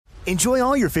Enjoy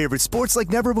all your favorite sports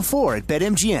like never before at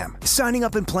BetMGM. Signing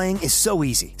up and playing is so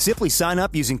easy. Simply sign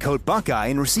up using code Buckeye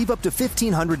and receive up to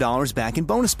 $1,500 back in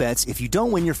bonus bets if you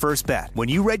don't win your first bet. When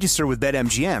you register with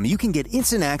BetMGM, you can get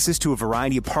instant access to a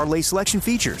variety of parlay selection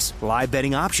features, live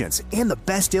betting options, and the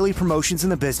best daily promotions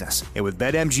in the business. And with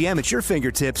BetMGM at your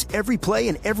fingertips, every play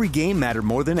and every game matter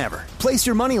more than ever. Place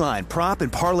your moneyline, prop,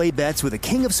 and parlay bets with the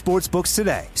king of sportsbooks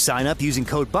today. Sign up using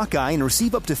code Buckeye and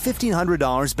receive up to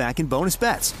 $1,500 back in bonus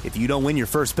bets if you don't win your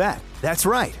first bet. That's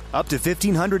right, up to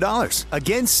 $1,500.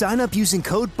 Again, sign up using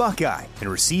code Buckeye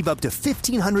and receive up to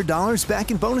 $1,500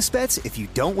 back in bonus bets if you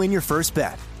don't win your first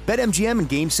bet. BetMGM and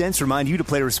GameSense remind you to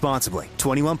play responsibly.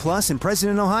 21 plus and present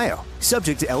in Ohio.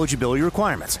 Subject to eligibility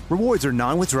requirements. Rewards are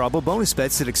non-withdrawable bonus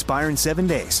bets that expire in 7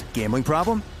 days. Gambling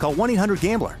problem? Call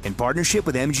 1-800-GAMBLER in partnership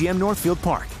with MGM Northfield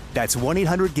Park. That's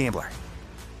 1-800-GAMBLER.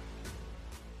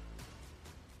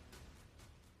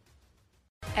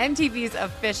 MTV's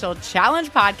official Challenge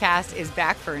podcast is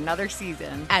back for another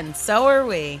season. And so are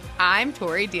we. I'm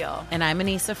Tori Deal. And I'm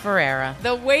Anissa Ferreira.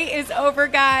 The wait is over,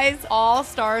 guys. All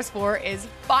Stars 4 is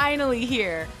finally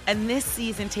here. And this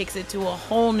season takes it to a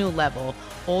whole new level.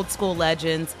 Old school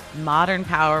legends, modern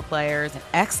power players, and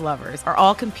ex-lovers are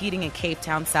all competing in Cape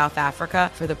Town, South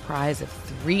Africa for the prize of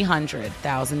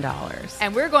 $300,000.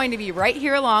 And we're going to be right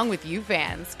here along with you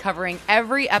fans, covering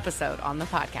every episode on the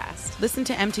podcast. Listen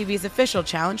to MTV's official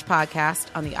Challenge podcast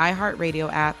on the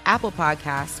iHeartRadio app, Apple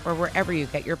Podcasts, or wherever you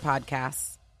get your podcasts.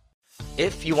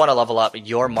 If you want to level up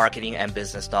your marketing and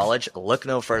business knowledge, look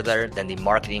no further than the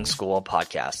Marketing School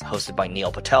podcast, hosted by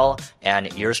Neil Patel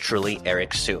and yours truly,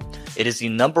 Eric Su. It is the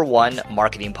 #1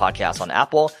 marketing podcast on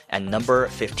Apple and number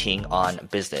 15 on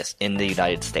business in the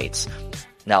United States.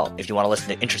 Now, if you want to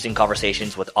listen to interesting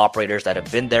conversations with operators that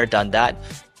have been there, done that,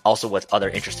 also with other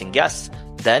interesting guests,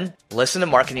 then listen to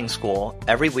Marketing School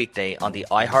every weekday on the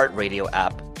iHeartRadio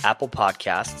app, Apple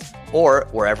Podcasts, or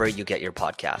wherever you get your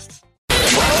podcasts.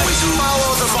 Always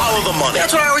follow the money.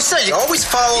 That's what I always say. You always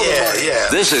follow the money. Yeah.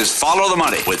 This is Follow the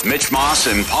Money with Mitch Moss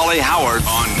and Paulie Howard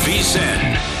on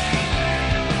VSiN.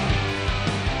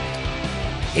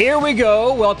 Here we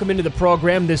go. Welcome into the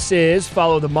program. This is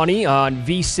Follow the Money on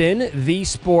VSiN, the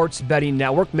Sports Betting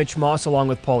Network. Mitch Moss along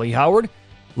with Paulie Howard,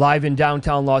 live in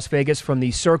downtown Las Vegas from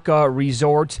the Circa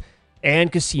Resort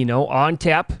and Casino. On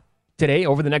tap today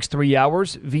over the next 3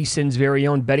 hours, VSiN's very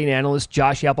own betting analyst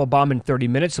Josh Applebaum in 30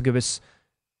 minutes will give us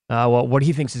what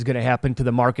he thinks is going to happen to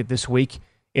the market this week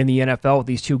in the NFL with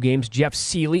these two games. Jeff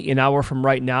Seeley, an hour from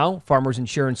right now, Farmers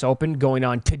Insurance Open, going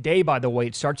on today, by the way.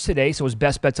 It starts today, so his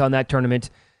best bets on that tournament.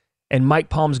 And Mike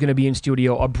Palm's going to be in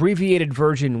studio, abbreviated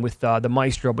version with the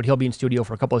Maestro, but he'll be in studio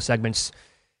for a couple of segments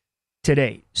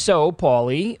today. So,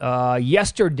 Paulie,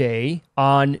 yesterday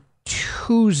on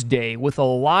Tuesday, with a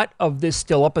lot of this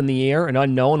still up in the air and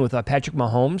unknown with Patrick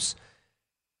Mahomes,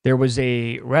 there was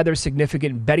a rather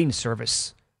significant betting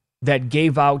service that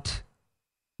gave out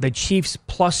the Chiefs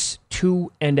plus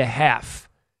 2.5.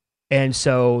 And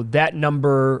so that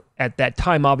number at that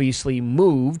time obviously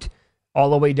moved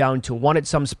all the way down to 1 at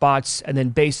some spots and then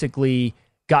basically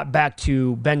got back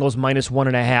to Bengals minus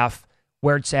 1.5,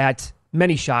 where it's at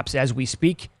many shops as we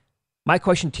speak. My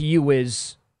question to you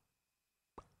is,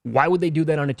 why would they do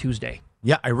that on a Tuesday?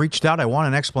 Yeah, I reached out. I want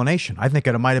an explanation. I think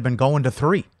it might have been going to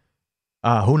 3.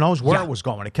 Who knows where it was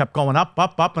going? It kept going up,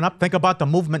 and up. Think about the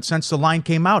movement since the line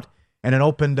came out, and it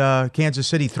opened Kansas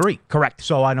City 3. Correct.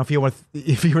 So I don't know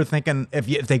if you were thinking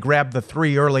if they grabbed the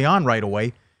 3 early on right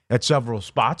away at several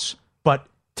spots. But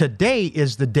today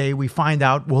is the day we find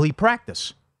out, will he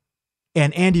practice?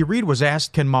 And Andy Reid was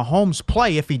asked, can Mahomes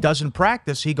play if he doesn't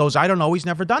practice? He goes, I don't know. He's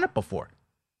never done it before.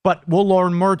 But we'll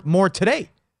learn more today.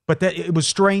 But it was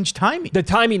strange timing. The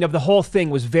timing of the whole thing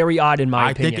was very odd in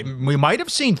my opinion. I think we might have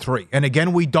seen 3. And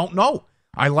again, we don't know.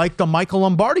 I like the Michael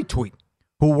Lombardi tweet,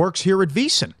 who works here at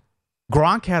VSiN.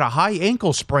 Gronk had a high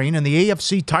ankle sprain in the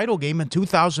AFC title game in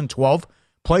 2012,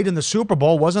 played in the Super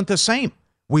Bowl, wasn't the same.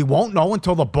 We won't know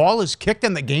until the ball is kicked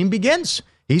and the game begins.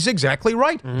 He's exactly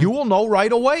right. Mm-hmm. You will know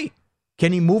right away.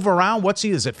 Can he move around?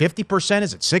 Is it 50%?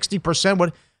 Is it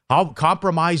 60%? How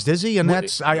compromised is he? And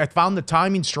I found the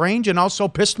timing strange and also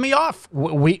pissed me off.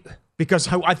 Because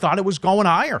I thought it was going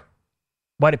higher.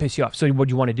 Why did it piss you off? So what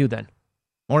do you want to do then?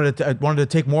 I wanted to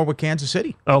take more with Kansas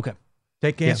City. Okay.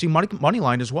 Take Kansas City money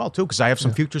line as well, too, because I have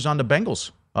some futures on the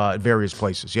Bengals at various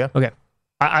places, yeah? Okay.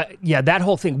 That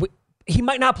whole thing. He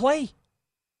might not play.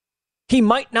 He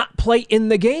might not play in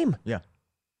the game. Yeah.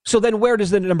 So then where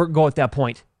does the number go at that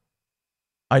point?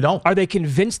 I don't. Are they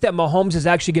convinced that Mahomes is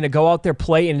actually going to go out there,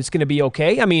 play, and it's going to be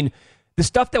okay? I mean, the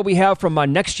stuff that we have from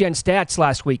Next Gen Stats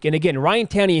last week, and again, Ryan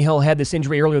Tannehill had this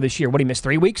injury earlier this year. What, he missed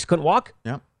 3 weeks? Couldn't walk?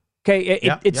 Yeah. Okay,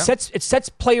 it sets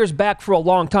players back for a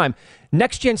long time.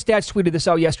 Next Gen Stats tweeted this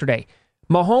out yesterday.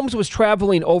 Mahomes was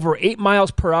traveling over 8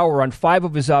 miles per hour on 5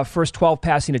 of his first 12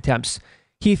 passing attempts.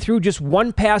 He threw just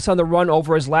 1 pass on the run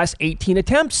over his last 18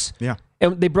 attempts. Yeah.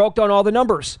 And they broke down all the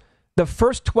numbers. The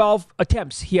first 12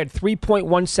 attempts, he had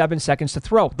 3.17 seconds to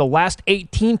throw. The last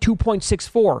 18,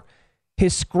 2.64.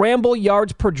 His scramble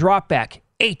yards per dropback,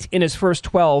 8 in his first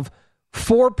 12,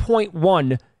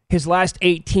 4.1 his last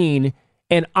 18.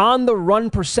 And on the run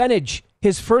percentage,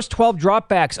 his first 12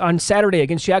 dropbacks on Saturday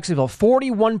against Jacksonville,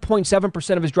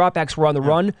 41.7% of his dropbacks were on the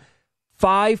run,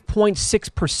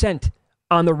 5.6%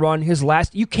 on the run. His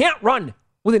last, you can't run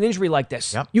with an injury like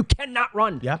this. Yep. You cannot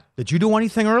run. Yeah. Did you do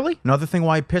anything early? Another thing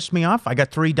why it pissed me off, I got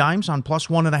 3 dimes on plus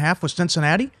 1.5 with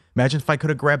Cincinnati. Imagine if I could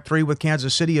have grabbed 3 with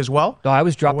Kansas City as well. No, I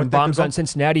was dropping bombs on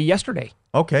Cincinnati yesterday.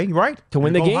 Okay, right. To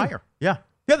win the game. Higher. Yeah.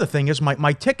 The other thing is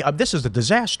my ticket, this is a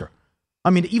disaster. I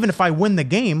mean, even if I win the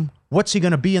game, what's he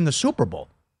going to be in the Super Bowl?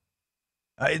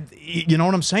 You know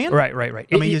what I'm saying? Right.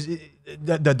 I mean,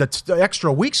 the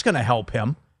extra week's going to help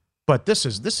him, but this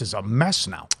is a mess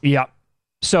now. Yeah.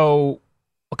 So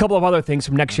a couple of other things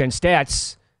from Next Gen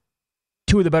Stats.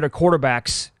 2 of the better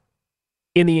quarterbacks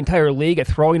in the entire league at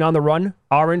throwing on the run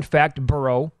are, in fact,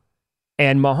 Burrow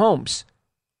and Mahomes.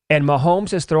 And Mahomes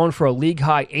has thrown for a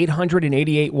league-high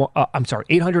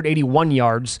 881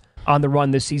 yards on the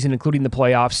run this season, including the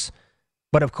playoffs.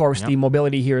 But, of course, the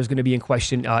mobility here is going to be in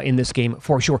question in this game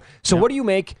for sure. So what do you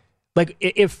make, like,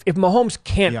 if Mahomes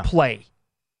can't play,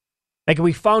 like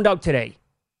we found out today,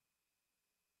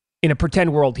 in a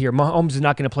pretend world here, Mahomes is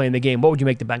not going to play in the game, what would you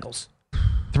make the Bengals?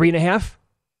 3.5?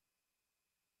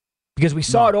 Because we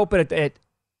saw it open at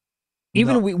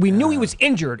we knew he was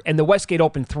injured, and the Westgate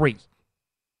opened 3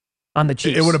 on the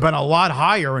Chiefs. It would have been a lot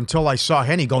higher until I saw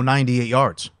Henne go 98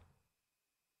 yards.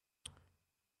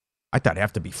 I thought it'd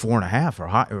have to be 4.5 or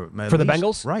higher. For the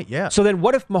Bengals? Right, yeah. So then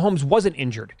what if Mahomes wasn't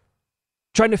injured?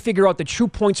 Trying to figure out the true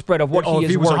point spread of what he is if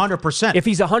he was worth. 100%. If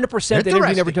he's 100%, the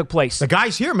interview never took place. The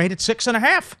guys here made it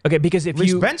 6.5. Okay, because if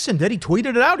Reese Benson did. He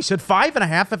tweeted it out. He said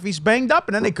 5.5 if he's banged up,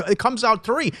 and then it comes out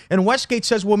 3. And Westgate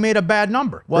says, we made a bad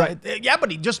number. Well, right. Yeah,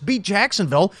 but he just beat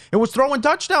Jacksonville and was throwing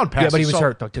touchdown passes. Yeah, but he was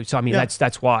hurt, though, too. So, I mean,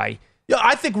 that's why. Yeah,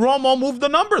 I think Romo moved the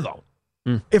number, though.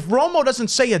 If Romo doesn't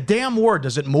say a damn word,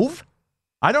 does it move?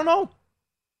 I don't know.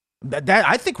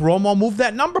 I think Romo moved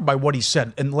that number by what he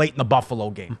said late in the Buffalo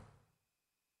game.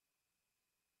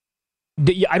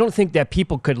 I don't think that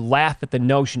people could laugh at the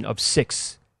notion of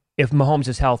 6 if Mahomes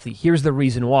is healthy. Here's the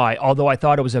reason why. Although I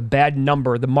thought it was a bad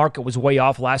number, the market was way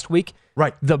off last week.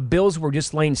 Right. The Bills were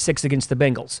just laying 6 against the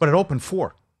Bengals. But it opened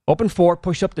 4. Opened 4,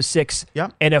 pushed up to 6. Yeah.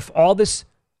 And if all this,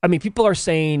 I mean, people are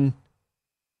saying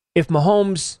if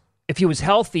Mahomes, if he was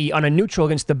healthy on a neutral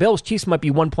against the Bills, Chiefs might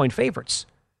be 1-point favorites.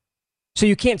 So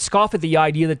you can't scoff at the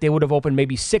idea that they would have opened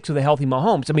maybe 6 with a healthy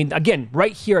Mahomes. I mean, again,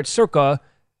 right here at Circa,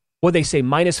 what they say,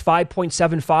 minus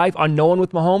 5.75 unknown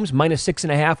with Mahomes, minus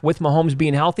 6.5 with Mahomes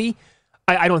being healthy.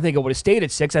 I don't think it would have stayed at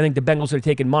 6. I think the Bengals are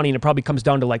taking money, and it probably comes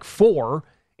down to like 4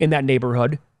 in that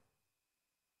neighborhood.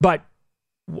 But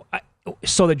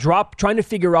so the drop, trying to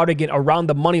figure out again around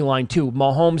the money line too,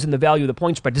 Mahomes and the value of the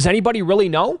point spread. Does anybody really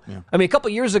know? Yeah. I mean, a couple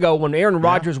of years ago when Aaron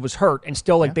Rodgers was hurt and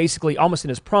still basically almost in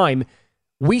his prime,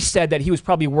 we said that he was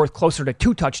probably worth closer to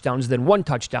 2 touchdowns than 1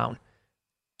 touchdown.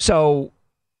 So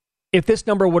if this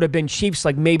number would have been Chiefs,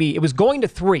 like maybe it was going to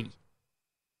 3,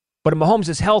 but if Mahomes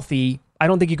is healthy, I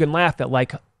don't think you can laugh at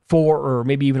like 4 or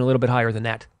maybe even a little bit higher than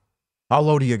that. How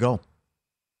low do you go?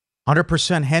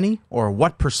 100% Henne or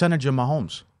what percentage of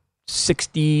Mahomes?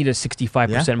 60 to 65%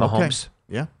 Mahomes. Okay.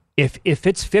 Yeah. If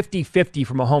it's 50-50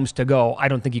 for Mahomes to go, I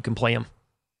don't think you can play him.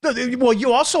 Well,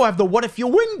 you also have the what if you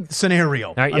win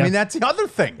scenario. Right, I mean, that's the other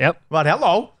thing. Yep. But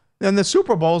hello, then the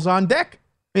Super Bowl's on deck.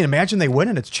 I mean, imagine they win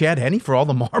and it's Chad Henne for all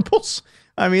the marbles.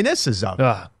 I mean, this is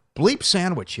a bleep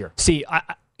sandwich here. See,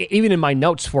 even in my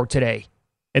notes for today,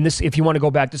 and this, if you want to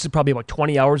go back, this is probably about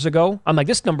 20 hours ago. I'm like,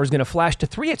 this number is going to flash to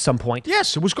 3 at some point.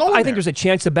 Yes, it was going. I think there's a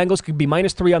chance the Bengals could be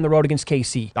minus 3 on the road against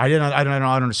KC. I don't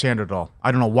understand it at all.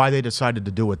 I don't know why they decided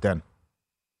to do it then.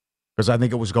 Because I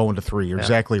think it was going to 3. You're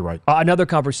exactly right. Another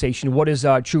conversation. What is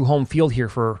true home field here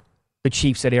for the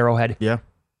Chiefs at Arrowhead? Yeah.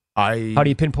 How do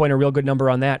you pinpoint a real good number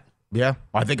on that? Yeah.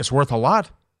 I think it's worth a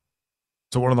lot.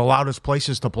 It's one of the loudest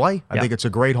places to play. I think it's a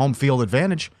great home field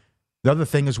advantage. The other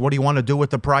thing is, what do you want to do with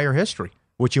the prior history?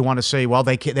 Which you want to say, well,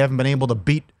 they haven't been able to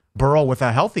beat Burrow with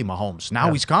a healthy Mahomes.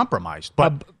 Now he's compromised.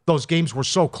 But those games were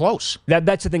so close.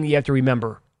 That's the thing that you have to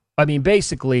remember. I mean,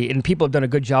 basically, and people have done a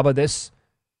good job of this,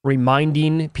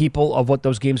 reminding people of what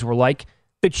those games were like.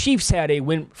 The Chiefs had a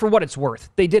win, for what it's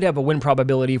worth. They did have a win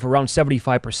probability of around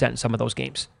 75% in some of those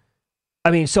games.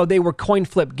 I mean, so they were coin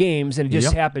flip games, and it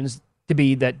just happens to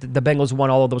be that the Bengals won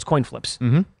all of those coin flips.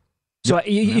 Mm-hmm. So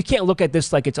you can't look at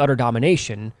this like it's utter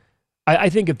domination. I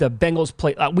think if the Bengals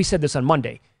play, we said this on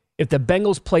Monday, if the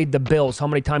Bengals played the Bills, how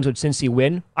many times would Cincy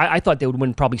win? I thought they would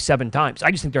win probably 7 times.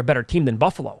 I just think they're a better team than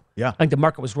Buffalo. Yeah. I think the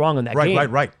market was wrong on that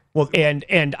game. Right. Well,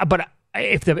 but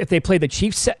if they play the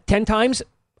Chiefs 10 times,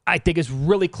 I think it's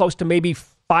really close to maybe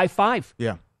 5-5.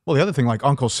 Yeah. Well, the other thing, like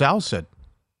Uncle Sal said,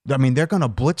 I mean, they're going to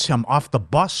blitz him off the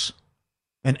bus.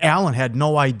 And Allen had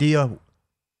no idea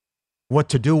what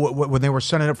to do when they were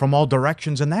sending it from all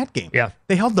directions in that game. Yeah.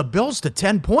 They held the Bills to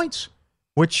 10 points,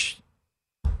 which,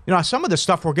 some of the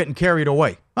stuff we're getting carried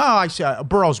away. Oh, I see.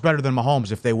 Burrow's better than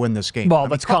Mahomes if they win this game. Well,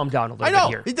 let's calm down a little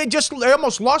bit here. They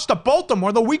almost lost to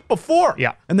Baltimore the week before.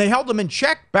 Yeah. And they held them in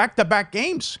check back-to-back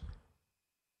games.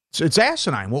 So it's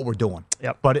asinine what we're doing.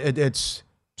 Yep. But it's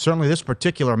certainly this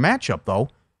particular matchup, though.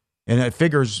 And it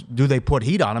figures, do they put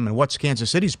heat on him? And what's Kansas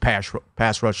City's pass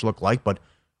rush look like? But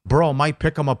Burrow might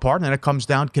pick them apart, and then it comes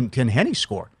down, can Henne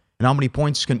score? And how many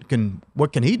points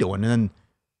what can he do? And then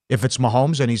if it's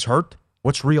Mahomes and he's hurt,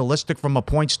 what's realistic from a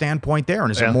point standpoint there?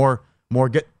 And is it more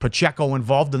get Pacheco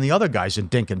involved than the other guys in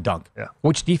dink and dunk? Yeah.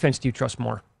 Which defense do you trust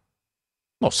more?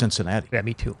 Well, Cincinnati. Yeah,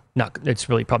 me too. It's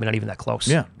really probably not even that close.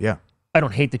 Yeah. I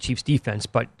don't hate the Chiefs' defense,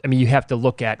 but, I mean, you have to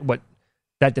look at what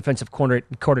that defensive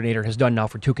coordinator has done now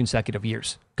for 2 consecutive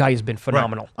years. Guy has been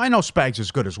phenomenal. Right. I know Spags is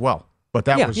good as well, but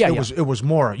it was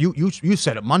more. You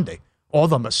said it Monday. All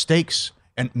the mistakes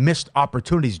and missed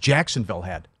opportunities Jacksonville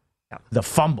had. Yeah. The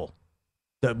fumble,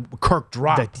 the Kirk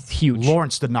drop. That's huge.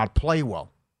 Lawrence did not play well.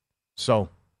 So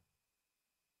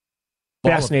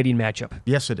fascinating matchup.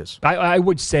 Yes, it is. I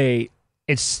would say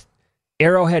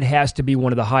Arrowhead has to be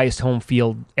one of the highest home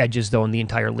field edges though in the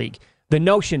entire league. That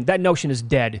notion is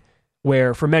dead.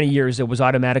 Where for many years it was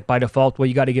automatic by default. Well,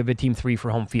 you got to give a team 3 for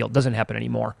home field. Doesn't happen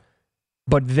anymore.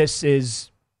 But this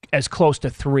is as close to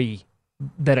 3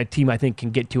 that a team I think can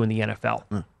get to in the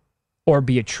NFL, or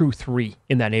be a true 3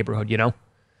 in that neighborhood.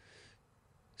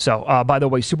 So, by the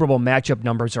way, Super Bowl matchup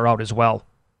numbers are out as well.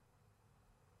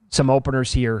 Some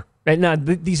openers here, and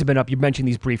these have been up. You mentioned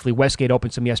these briefly. Westgate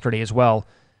opened some yesterday as well.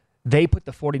 They put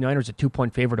the 49ers a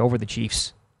 2-point favorite over the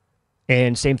Chiefs,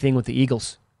 and same thing with the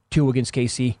Eagles, 2 against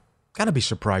KC. Got to be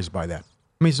surprised by that.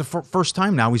 I mean, it's the first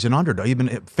time now he's an underdog. He's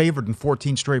been favored in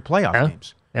 14 straight playoff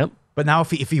games. Yep. But now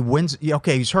if he wins,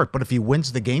 he's hurt. But if he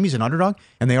wins the game, he's an underdog,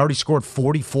 and they already scored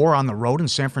 44 on the road in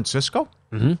San Francisco?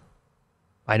 Mm-hmm.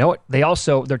 I know it.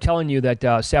 They're telling you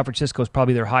that San Francisco is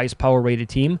probably their highest power-rated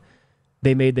team.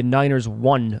 They made the Niners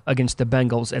 1 against the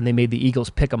Bengals, and they made the Eagles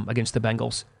pick them against the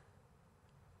Bengals.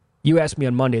 You asked me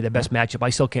on Monday the best matchup.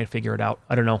 I still can't figure it out.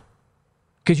 I don't know.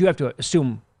 Because you have to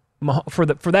assume... For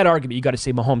that argument, you got to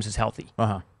say Mahomes is healthy.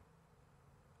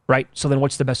 Right? So then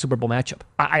what's the best Super Bowl matchup?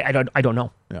 I don't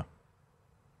know. Yeah.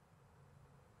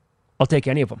 I'll take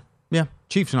any of them. Yeah.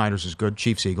 Chiefs-Niners is good.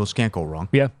 Chiefs-Eagles. Can't go wrong.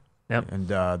 Yeah.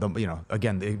 And,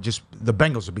 again, the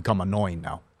Bengals have become annoying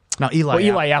now. Now,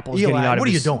 Eli Apple is getting out of what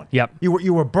are you doing? Yep.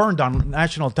 You were burned on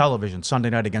national television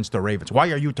Sunday night against the Ravens. Why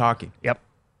are you talking? Yep.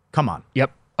 Come on.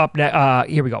 Yep. Up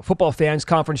here we go. Football fans,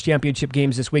 conference championship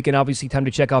games this weekend. Obviously, time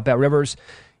to check out BetRivers.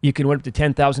 You can win up to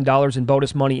 $10,000 in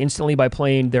bonus money instantly by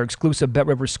playing their exclusive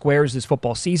BetRivers Squares this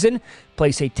football season.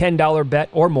 Place a $10 bet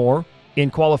or more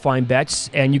in qualifying bets,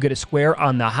 and you get a square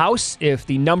on the house. If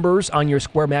the numbers on your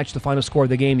square match the final score of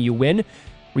the game, you win.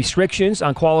 Restrictions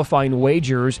on qualifying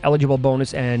wagers, eligible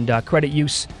bonus, and credit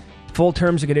use. Full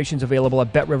terms and conditions available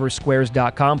at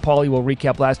BetRiversSquares.com. Paulie will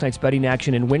recap last night's betting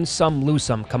action and win some, lose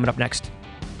some coming up next.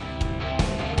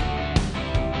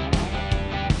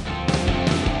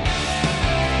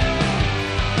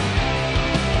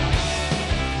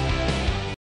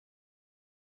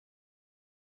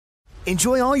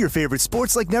 Enjoy all your favorite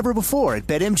sports like never before at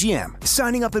BetMGM.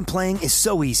 Signing up and playing is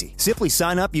so easy. Simply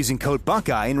sign up using code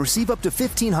Buckeye and receive up to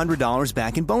 $1,500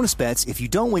 back in bonus bets if you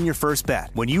don't win your first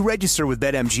bet. When you register with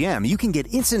BetMGM, you can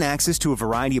get instant access to a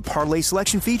variety of parlay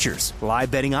selection features, live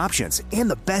betting options, and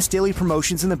the best daily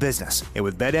promotions in the business. And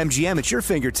with BetMGM at your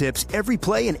fingertips, every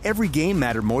play and every game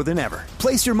matter more than ever.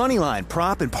 Place your moneyline,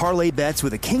 prop, and parlay bets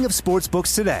with the king of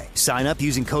sportsbooks today. Sign up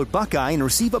using code Buckeye and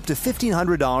receive up to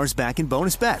 $1,500 back in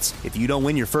bonus bets if you don't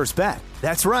win your first bet.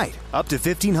 That's right, up to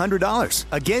 $1,500.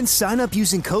 Again, sign up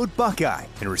using code Buckeye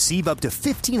and receive up to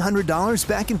 $1,500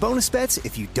 back in bonus bets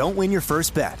if you don't win your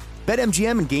first bet.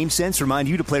 BetMGM and GameSense remind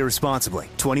you to play responsibly.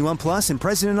 21 plus and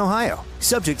present in Ohio.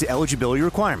 Subject to eligibility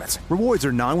requirements. Rewards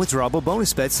are non-withdrawable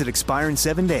bonus bets that expire in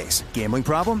 7 days. Gambling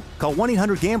problem? Call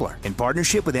 1-800-GAMBLER in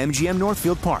partnership with MGM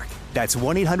Northfield Park. That's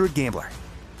 1-800-GAMBLER.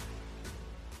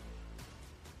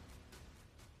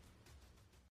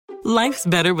 Life's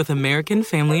better with American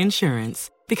Family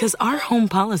Insurance because our home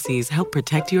policies help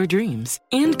protect your dreams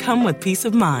and come with peace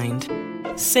of mind.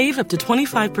 Save up to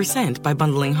 25% by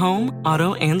bundling home,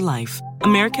 auto, and life.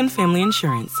 American Family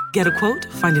Insurance. Get a quote,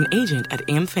 find an agent at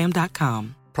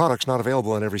amfam.com. Products not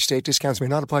available in every state. Discounts may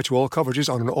not apply to all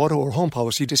coverages on an auto or home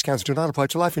policy. Discounts do not apply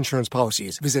to life insurance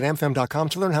policies. Visit amfam.com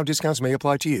to learn how discounts may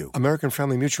apply to you. American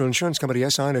Family Mutual Insurance Company,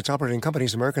 SI, and its operating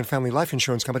companies, American Family Life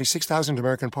Insurance Company, 6000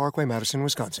 American Parkway, Madison,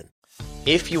 Wisconsin.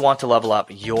 If you want to level up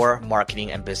your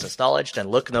marketing and business knowledge, then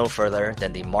look no further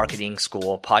than the Marketing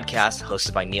School podcast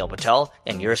hosted by Neil Patel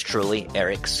and yours truly,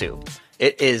 Eric Sue.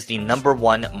 It is the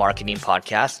 #1 marketing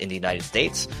podcast in the United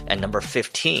States and number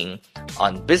 15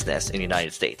 on business in the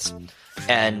United States.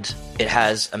 And it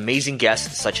has amazing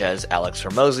guests such as Alex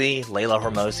Hormozi, Layla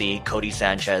Hormozi, Cody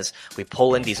Sanchez. We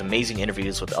pull in these amazing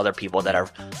interviews with other people that are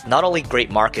not only great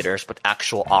marketers, but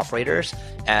actual operators.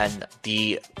 And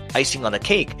the icing on the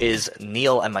cake is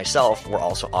Neil and myself were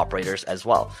also operators as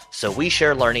well. So we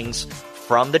share learnings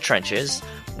from the trenches.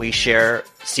 We share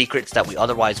secrets that we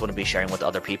otherwise wouldn't be sharing with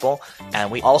other people.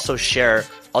 And we also share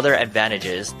other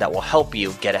advantages that will help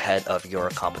you get ahead of your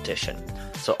competition.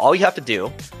 So all you have to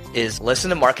do is listen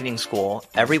to Marketing School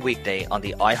every weekday on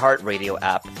the iHeartRadio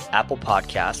app, Apple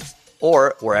Podcasts,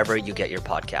 or wherever you get your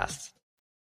podcasts.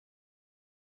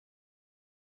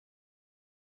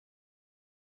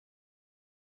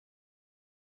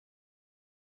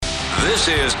 This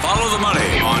is Follow the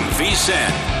Money on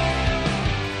VSiN.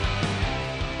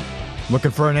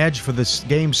 Looking for an edge for this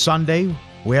game Sunday?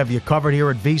 We have you covered here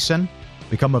at VSiN.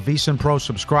 Become a VSiN Pro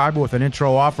subscriber with an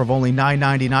intro offer of only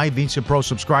 $9.99. VSiN Pro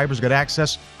subscribers get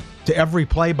access to every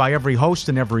play by every host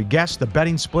and every guest, the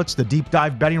betting splits, the deep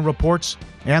dive betting reports,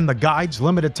 and the guides.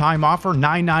 Limited time offer,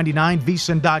 $9.99,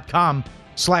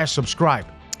 VSiN.com/subscribe.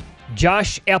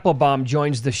 Josh Applebaum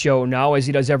joins the show now, as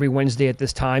he does every Wednesday at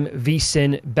this time.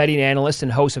 VSiN betting analyst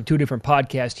and host of two different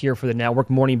podcasts here for the network,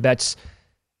 Morning Bets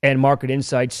and Market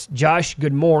Insights. Josh,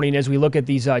 good morning. As we look at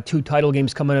these two title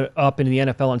games coming up in the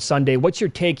NFL on Sunday, what's your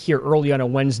take here early on a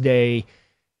Wednesday?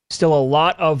 Still a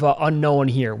lot of unknown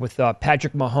here with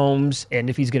Patrick Mahomes and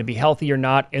if he's going to be healthy or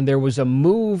not. And there was a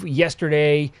move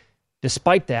yesterday,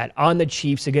 despite that, on the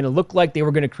Chiefs. Again, it looked like they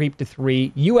were going to creep to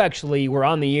 3. You actually were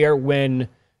on the air when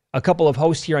a couple of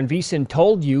hosts here on VSiN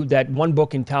told you that one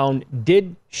book in town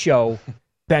did show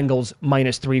Bengals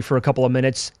 -3 for a couple of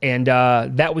minutes, and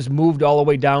that was moved all the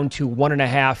way down to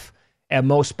 1.5 at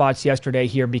most spots yesterday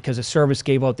here because a service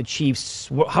gave out the Chiefs.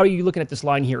 How are you looking at this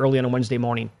line here early on a Wednesday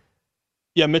morning?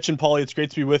 Yeah, Mitch and Paulie, it's great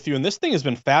to be with you. And this thing has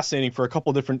been fascinating for a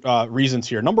couple of different reasons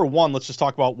here. Number one, let's just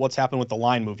talk about what's happened with the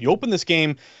line move. You open this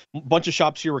game, a bunch of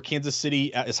shops here were Kansas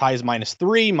City as high as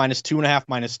 -3, -2.5,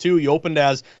 -2. You opened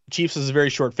as Chiefs is a very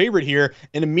short favorite here.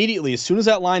 And immediately, as soon as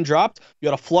that line dropped, you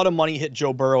had a flood of money hit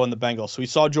Joe Burrow and the Bengals. So we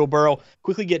saw Joe Burrow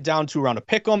quickly get down to around a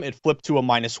pick'em. It flipped to a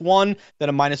 -1, then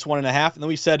a -1.5. And then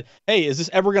we said, hey, is this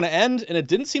ever going to end? And it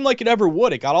didn't seem like it ever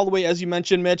would. It got all the way, as you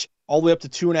mentioned, Mitch, all the way up to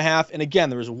 2.5. And again,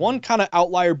 there was one kind of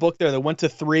outlier book there that went to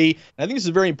 3. And I think this is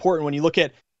very important when you look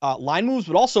at line moves,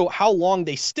 but also how long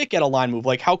they stick at a line move,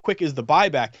 like how quick is the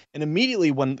buyback. And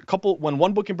immediately when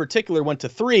one book in particular went to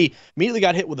 3, immediately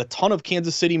got hit with a ton of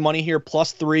Kansas City money here,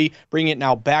 +3, bringing it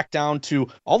now back down to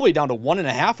all the way down to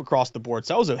 1.5 across the board.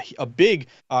 So that was a big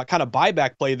kind of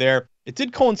buyback play there. It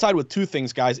did coincide with two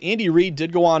things, guys. Andy Reid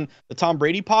did go on the Tom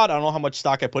Brady pod. I don't know how much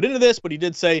stock I put into this, but he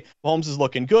did say Mahomes is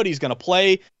looking good. He's going to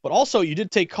play. But also, you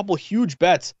did take a couple huge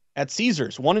bets at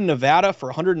Caesars. One in Nevada for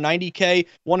 $190K,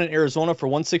 one in Arizona for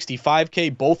 $165K,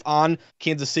 both on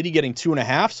Kansas City getting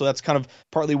 2.5. So that's kind of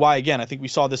partly why, again, I think we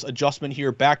saw this adjustment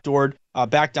here back down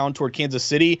toward Kansas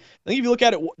City. I think if you look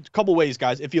at it a couple ways,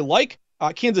 guys, if you like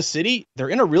Kansas City, they're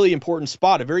in a really important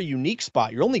spot, a very unique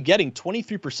spot. You're only getting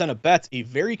 23% of bets, a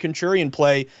very contrarian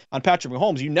play on Patrick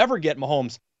Mahomes. You never get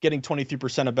Mahomes getting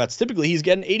 23% of bets. Typically, he's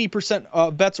getting 80%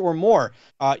 of bets or more.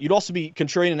 You'd also be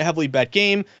contrarian in a heavily bet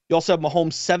game. You also have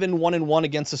Mahomes 7-1-1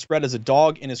 against the spread as a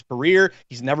dog in his career.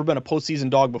 He's never been a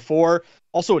postseason dog before.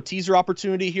 Also, a teaser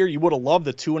opportunity here. You would have loved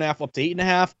the 2.5 up to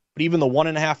 8.5, but even the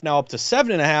 1.5 now up to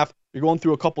 7.5. You're going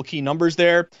through a couple key numbers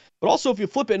there. But also, if you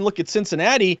flip it and look at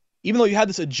Cincinnati, even though you had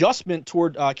this adjustment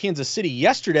toward Kansas City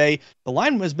yesterday, the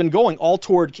line has been going all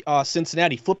toward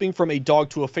Cincinnati, flipping from a dog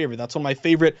to a favorite. That's one of my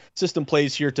favorite system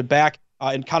plays here to back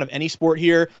in kind of any sport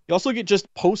here. You also get just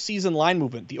postseason line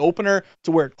movement, the opener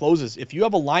to where it closes. If you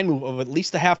have a line move of at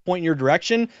least a half point in your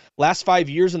direction, last 5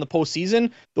 years in the postseason,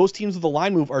 those teams with the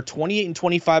line move are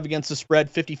 28-25 against the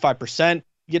spread, 55%.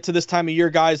 You get to this time of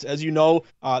year, guys, as you know,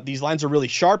 these lines are really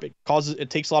sharp. It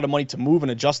takes a lot of money to move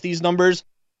and adjust these numbers.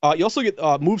 You also get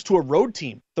moves to a road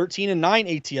team,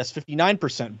 13-9 ATS,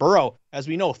 59%. Burrow, as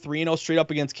we know, 3-0 straight up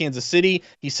against Kansas City.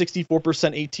 He's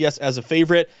 64% ATS as a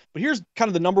favorite. But here's kind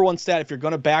of the number one stat if you're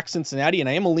going to back Cincinnati, and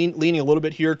I am leaning a little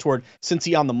bit here toward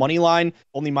Cincy on the money line,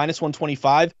 only minus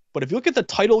 125. But if you look at the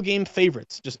title game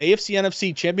favorites, just AFC,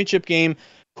 NFC championship game,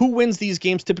 who wins these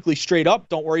games typically straight up?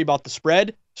 Don't worry about the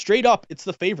spread. Straight up, it's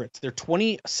the favorites. They're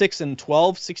 26-12,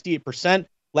 68%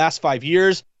 last 5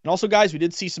 years. And also, guys, we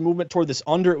did see some movement toward this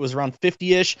under. It was around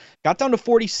 50-ish. Got down to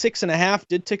 46.5.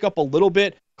 Did tick up a little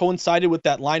bit. Coincided with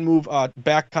that line move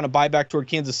back, kind of buyback toward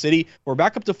Kansas City. We're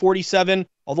back up to 47,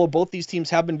 although both these teams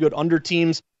have been good under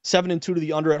teams. 7-2 to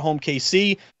the under at home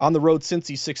KC. On the road,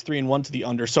 Cincy 6-3-1 to the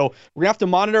under. So we're going to have to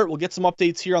monitor. We'll get some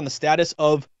updates here on the status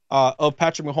of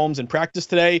Patrick Mahomes in practice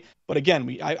today. But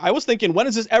again, I was thinking, when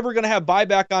is this ever going to have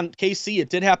buyback on KC? It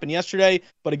did happen yesterday.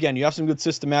 But again, you have some good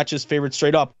system matches favored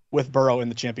straight up with Burrow in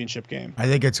the championship game. I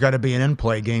think it's got to be an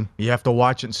in-play game. You have to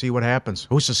watch it and see what happens.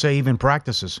 Who's to say even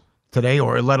practices today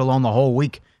or let alone the whole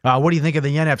week? What do you think of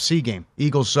the NFC game?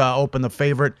 Eagles opened the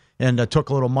favorite and took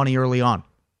a little money early on.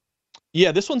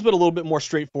 Yeah, this one's been a little bit more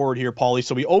straightforward here, Paulie.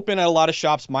 So we open at a lot of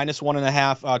shops, minus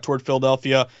 1.5 toward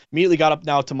Philadelphia. Immediately got up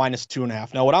now to minus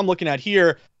 2.5. Now, what I'm looking at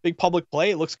here, big public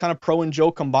play. It looks kind of pro and Joe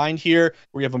combined here,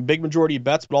 where you have a big majority of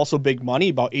bets, but also big money,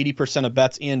 about 80% of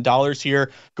bets in dollars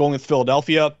here going with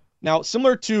Philadelphia. Now,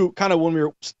 similar to kind of when we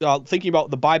were thinking about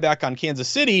the buyback on Kansas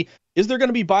City, is there going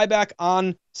to be buyback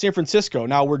on San Francisco?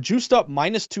 Now, we're juiced up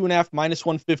minus 2.5, minus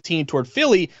 115 toward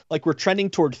Philly, like we're trending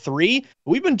toward 3.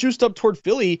 We've been juiced up toward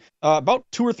Philly about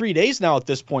 2 or 3 days now at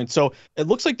this point. So it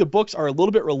looks like the books are a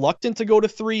little bit reluctant to go to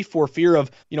 3 for fear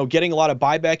of, getting a lot of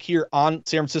buyback here on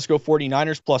San Francisco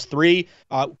 49ers plus 3.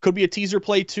 Could be a teaser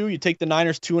play too. You take the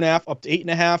Niners 2.5 up to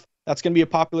 8.5. That's going to be a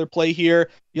popular play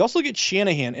here. You also get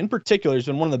Shanahan, in particular, has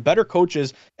been one of the better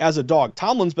coaches as a dog.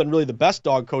 Tomlin's been really the best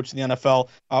dog coach in the NFL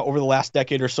over the last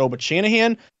decade or so. But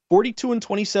Shanahan,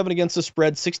 42-27 against the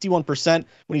spread, 61%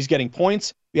 when he's getting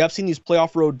points. We have seen these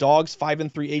playoff road dogs,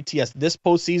 5-3 ATS this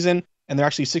postseason, and they're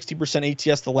actually 60%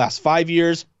 ATS the last 5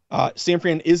 years. San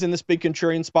Fran is in this big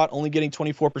contrarian spot, only getting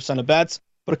 24% of bets.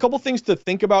 But a couple things to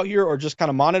think about here or just kind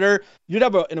of monitor. You'd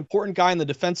have an important guy in the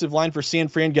defensive line for San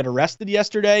Fran get arrested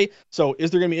yesterday. So is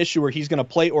there going to be an issue where he's going to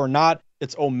play or not?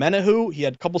 It's Omenahu. He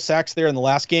had a couple sacks there in the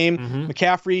last game.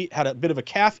 McCaffrey had a bit of a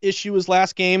calf issue his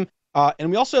last game. And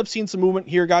we also have seen some movement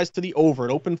here, guys, to the over.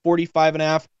 It opened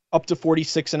 45.5 up to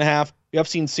 46.5. We have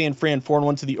seen San Fran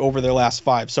 4-1 to the over their last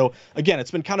 5. So again,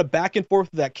 it's been kind of back and forth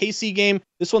with that KC game.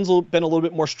 This one's been a little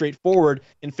bit more straightforward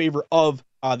in favor of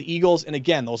the Eagles. And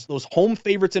again, those home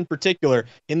favorites in particular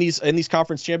in these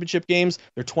conference championship games,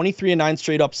 they're 23-9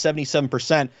 straight up,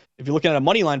 77%. If you're looking at a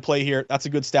money line play here, that's a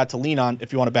good stat to lean on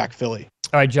if you want to back Philly.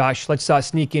 All right, Josh, let's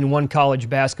sneak in one college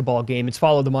basketball game. It's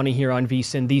Follow the Money here on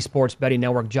VSiN, the Sports Betting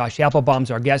Network. Josh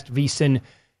Applebaum's our guest, VSiN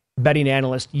betting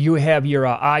analyst. You have your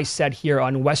eyes set here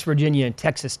on West Virginia and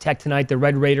Texas Tech tonight. The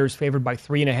Red Raiders favored by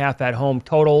 3.5 at home.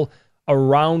 Total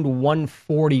around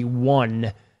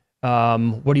 141.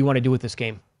 What do you want to do with this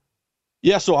game?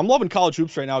 Yeah, so I'm loving college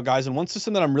hoops right now, guys. And one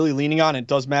system that I'm really leaning on, it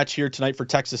does match here tonight for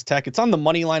Texas Tech. It's on the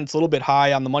money line. It's a little bit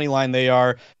high. On the money line, they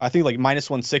are, I think, like minus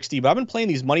 160. But I've been playing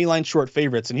these money line short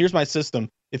favorites. And here's my system.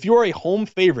 If you're a home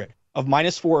favorite of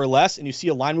minus 4 or less and you see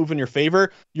a line move in your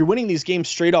favor, you're winning these games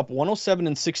straight up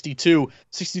 107-62,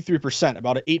 63%,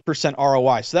 about an 8%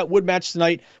 ROI. So that would match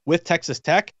tonight with Texas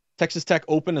Tech. Texas Tech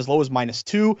opened as low as minus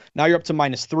 2. Now you're up to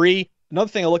minus 3. Another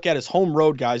thing I look at is home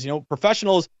road, guys.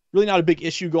 Professionals, really not a big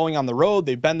issue going on the road.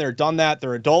 They've been there, done that.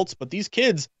 They're adults. But these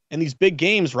kids in these big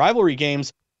games, rivalry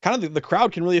games, kind of the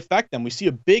crowd can really affect them. We see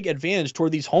a big advantage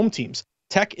toward these home teams.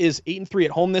 Tech is 8-3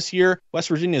 at home this year. West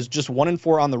Virginia is just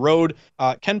 1-4 on the road.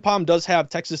 Ken Pom does have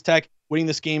Texas Tech winning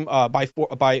this game by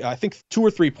I think 2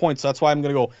 or 3 points. So that's why I'm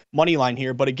going to go money line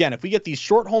here. But again, if we get these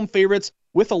short home favorites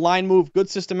with a line move, good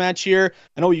system match here.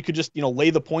 I know you could just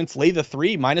lay the points, lay the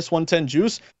 3, minus 110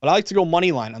 juice. But I like to go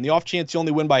money line. On the off chance you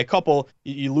only win by a couple,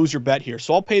 you lose your bet here.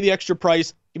 So I'll pay the extra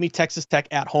price. Give me Texas Tech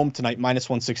at home tonight, minus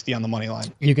 160 on the money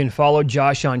line. You can follow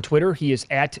Josh on Twitter. He is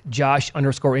at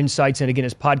Josh_Insights. And again,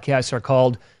 his podcasts are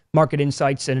called Market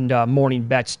Insights and Morning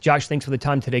Bets. Josh, thanks for the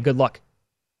time today. Good luck.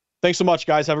 Thanks so much,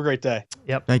 guys. Have a great day.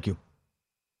 Yep. Thank you.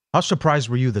 How surprised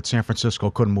were you that San Francisco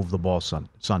couldn't move the ball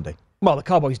Sunday? Well, the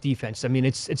Cowboys defense, I mean,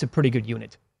 it's a pretty good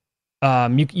unit.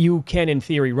 You can, in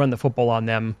theory, run the football on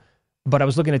them, but I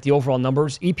was looking at the overall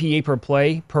numbers. EPA per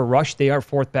play, per rush, they are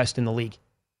 4th best in the league.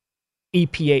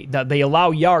 EPA, they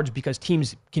allow yards because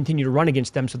teams continue to run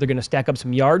against them, so they're going to stack up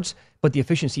some yards, but the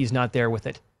efficiency is not there with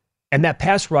it. And that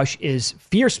pass rush is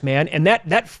fierce, man. And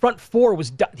that front four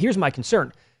was, here's my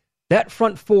concern. That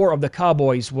front four of the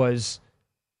Cowboys was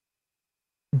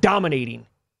dominating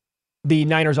the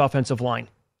Niners offensive line.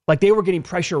 Like, they were getting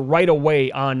pressure right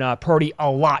away on Purdy a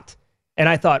lot. And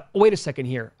I thought, oh, wait a second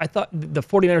here. I thought the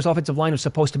 49ers offensive line was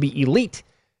supposed to be elite.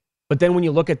 But then when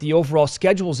you look at the overall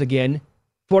schedules again,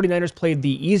 49ers played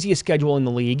the easiest schedule in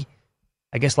the league.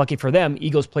 I guess lucky for them,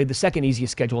 Eagles played the second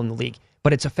easiest schedule in the league.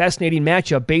 But it's a fascinating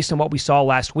matchup based on what we saw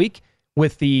last week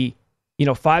with the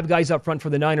 5 guys up front for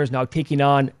the Niners now taking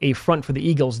on a front for the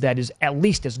Eagles that is at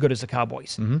least as good as the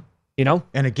Cowboys. Mm-hmm.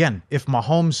 And again, if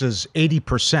Mahomes is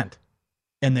 80%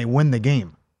 and they win the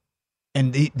game,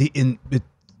 and the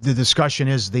discussion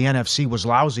is the NFC was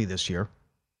lousy this year,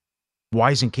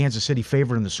 why isn't Kansas City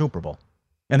favored in the Super Bowl?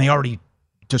 And they already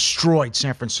destroyed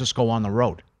San Francisco on the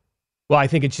road. Well, I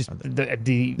think it's just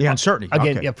the uncertainty.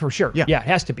 Again, okay. Yeah, for sure. Yeah, it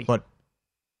has to be. But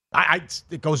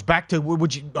it goes back to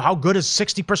how good is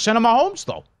 60% of Mahomes,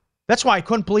 though? That's why I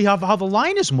couldn't believe how the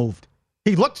line has moved.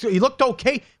 He looked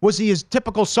okay. Was he his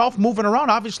typical self moving around?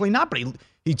 Obviously not, but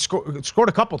he scored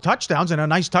a couple touchdowns and a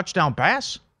nice touchdown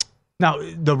pass. Now,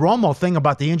 the Romo thing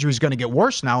about the injury is going to get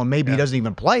worse now, and maybe he doesn't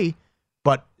even play.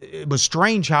 But it was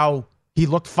strange how he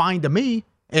looked fine to me,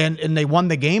 and they won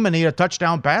the game, and he had a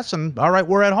touchdown pass, and all right,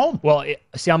 we're at home. Well,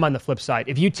 see, I'm on the flip side.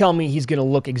 If you tell me he's going to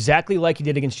look exactly like he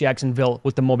did against Jacksonville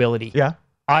with the mobility,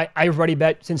 I've already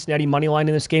bet Cincinnati money line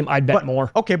in this game. I'd bet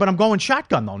more. Okay, but I'm going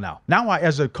shotgun, though, now. Now,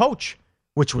 as a coach,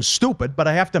 which was stupid, but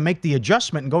I have to make the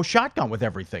adjustment and go shotgun with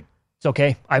everything. It's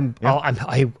okay.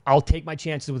 I'll take my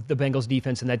chances with the Bengals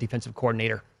defense and that defensive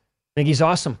coordinator. I think he's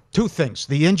awesome. 2 things.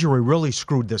 The injury really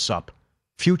screwed this up.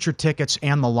 Future tickets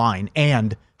and the line,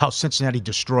 and how Cincinnati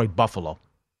destroyed Buffalo.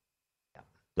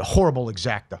 The horrible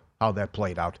exacta, how that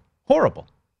played out. Horrible.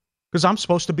 Because I'm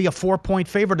supposed to be a 4-point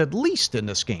favorite at least in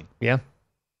this game. Yeah.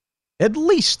 At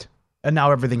least. And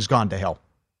now everything's gone to hell.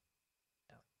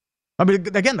 I mean,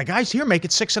 again, the guys here make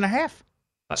it 6.5.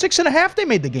 6.5, they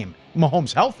made the game.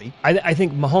 Mahomes healthy. I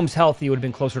think Mahomes healthy would have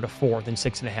been closer to 4 than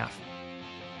 6.5.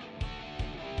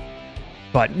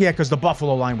 But yeah, because the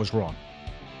Buffalo line was wrong.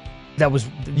 That was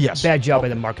bad job by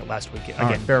the market last week. Again,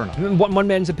 right, fair enough. One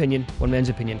man's opinion.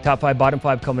 Top 5, bottom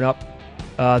 5 coming up.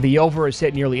 The over is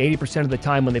hit nearly 80% of the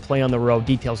time when they play on the road.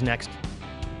 Details next.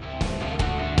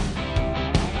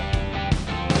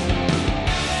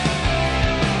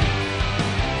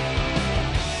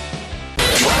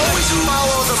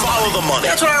 Follow the money.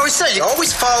 That's what I always say. You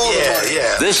always follow the money.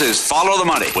 Yeah. This is Follow the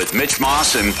Money with Mitch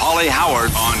Moss and Paulie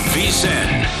Howard on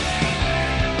VSiN.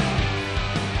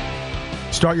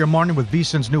 Start your morning with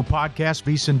VSiN's new podcast,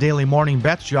 VSiN Daily Morning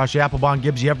Bets. Josh Applebaum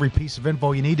gives you every piece of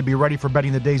info you need to be ready for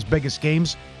betting the day's biggest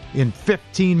games in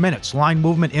 15 minutes. Line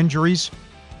movement, injuries.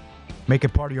 Make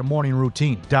it part of your morning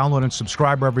routine. Download and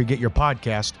subscribe wherever you get your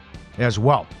podcast as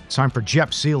well. It's time for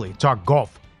Jeff Seeley. Talk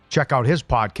golf. Check out his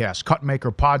podcast,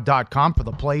 cutmakerpod.com, for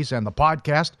the plays and the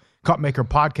podcast. Cutmaker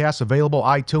Podcast available,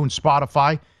 iTunes,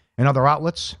 Spotify, and other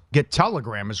outlets. Get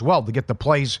Telegram as well to get the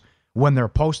plays when they're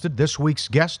posted. This week's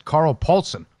guest, Carl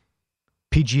Paulson,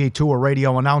 PGA Tour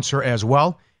radio announcer as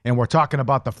well. And we're talking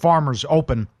about the Farmers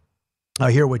Open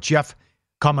here with Jeff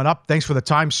coming up. Thanks for the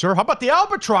time, sir. How about the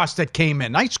Albatross that came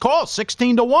in? Nice call,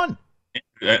 16-1.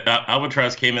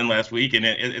 Albatross came in last week, and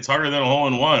it's harder than a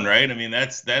hole-in-one, right? I mean,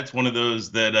 that's one of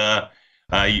those that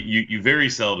you very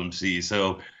seldom see.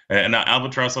 So, and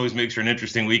Albatross always makes for an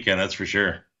interesting weekend, that's for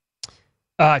sure.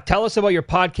 Tell us about your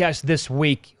podcast this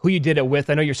week, who you did it with.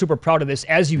 I know you're super proud of this,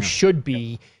 as you should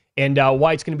be, and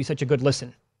why it's going to be such a good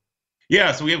listen.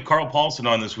 Yeah, so we have Carl Paulson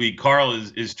on this week. Carl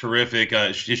is terrific.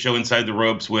 His show Inside the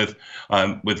Ropes with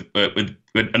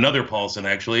another Paulson,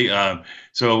 actually.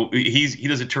 So he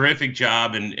does a terrific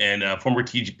job, and former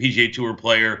PGA Tour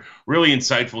player, really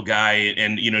insightful guy,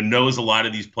 and knows a lot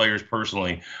of these players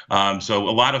personally. So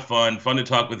a lot of fun to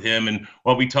talk with him. And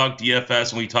while we talk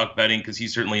DFS and we talk betting, because he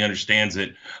certainly understands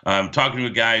it, talking to a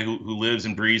guy who lives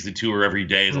and breathes the tour every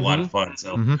day is a lot of fun.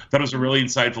 So that was a really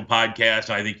insightful podcast,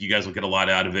 and I think you guys will get a lot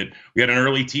out of it. We had an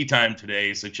early tee time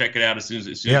today, so check it out as soon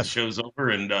as the show's over,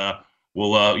 and I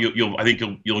think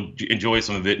you'll enjoy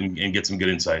some of it and get some good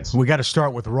insights. We got to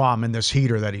start with Rahm in this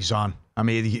heater that he's on. I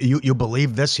mean, you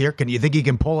believe this here? Can you think he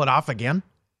can pull it off again?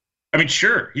 I mean,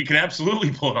 sure, he can absolutely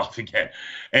pull it off again.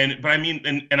 But I mean,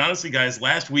 and honestly, guys,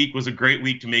 last week was a great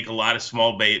week to make a lot of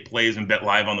small plays and bet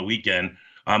live on the weekend.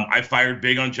 I fired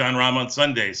big on Jon Rahm on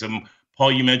Sunday. So,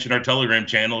 Paul, you mentioned our Telegram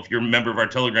channel. If you're a member of our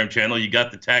Telegram channel, you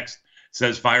got the text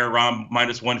says fire Rahm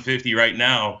minus 150 right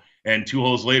now. And 2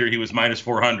 holes later, he was minus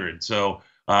 400. So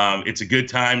it's a good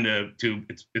time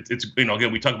it's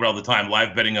again, we talk about all the time,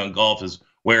 live betting on golf is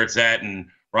where it's at. And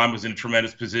Rahm was in a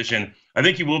tremendous position. I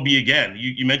think he will be again.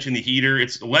 You mentioned the heater.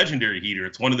 It's a legendary heater.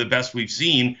 It's one of the best we've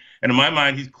seen. And in my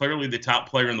mind, he's clearly the top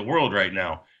player in the world right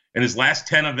now. In his last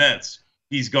 10 events,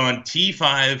 he's gone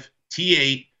T5,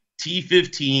 T8,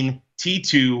 T15,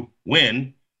 T2,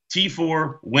 win,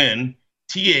 T4, win,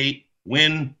 T8,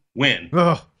 win, win.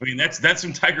 Ugh. I mean, that's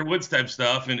some Tiger Woods type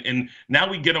stuff. And now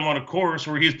we get him on a course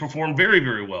where he has performed very,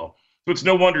 very well. So it's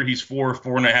no wonder he's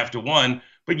 4.5 to 1,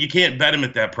 but you can't bet him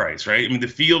at that price, right? I mean, the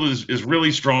field is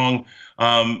really strong.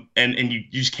 And you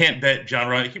just can't bet Jon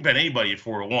Rahm. You can bet anybody at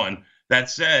 4 to 1. That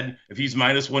said, if he's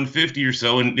minus 150 or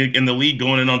so in the league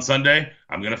going in on Sunday,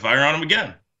 I'm going to fire on him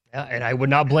again. Yeah, and I would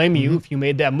not blame you if you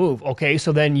made that move. Okay,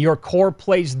 so then your core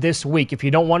plays this week. If you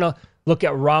don't want to look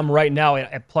at Rahm right now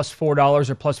at plus $4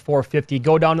 or plus $4.50,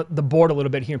 go down the board a little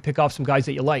bit here and pick off some guys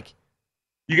that you like.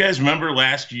 You guys remember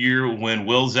last year when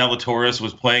Will Zalatoris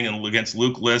was playing against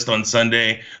Luke List on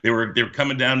Sunday? They were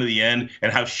coming down to the end,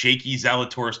 and how shaky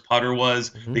Zalatoris' putter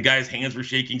was. Mm-hmm. The guy's hands were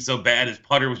shaking so bad, his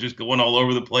putter was just going all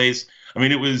over the place. I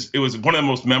mean, it was one of the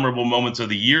most memorable moments of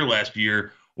the year last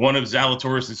year. One of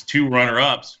Zalatoris' 2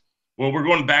 runner-ups. Well, we're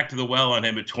going back to the well on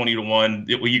him at 20 to 1.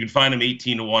 You can find him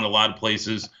 18 to 1 a lot of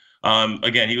places.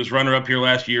 Again, he was runner-up here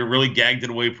last year, really gagged it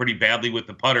away pretty badly with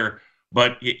the putter.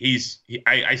 But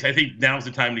I think now's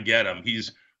the time to get him.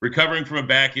 He's recovering from a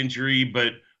back injury,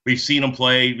 but we've seen him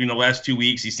play, the last 2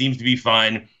 weeks. He seems to be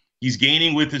fine. He's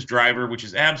gaining with his driver, which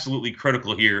is absolutely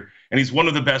critical here. And he's one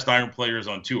of the best iron players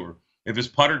on tour. If his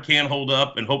putter can't hold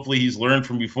up, and hopefully he's learned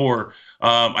from before,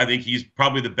 I think he's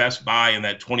probably the best buy in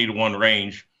that 20 to 1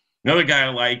 range. Another guy I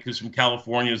like who's from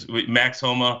California is Max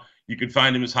Homa. You can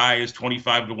find him as high as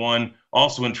 25 to 1,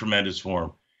 also in tremendous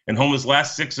form. In Homa's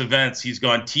last 6 events, he's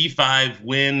gone T5,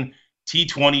 win,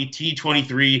 T20,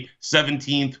 T23,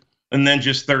 17th, and then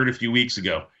just 3rd a few weeks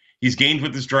ago. He's gained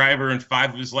with his driver in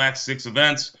 5 of his last 6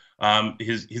 events.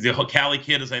 He's a Cali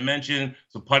kid, as I mentioned,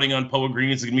 so putting on Poa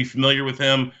Greens is going to be familiar with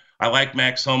him. I like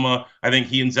Max Homa. I think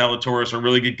he and Zalatoris are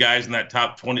really good guys in that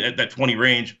top 20, at that 20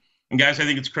 range. And guys, I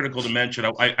think it's critical to mention.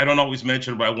 I don't always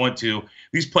mention it, but I want to.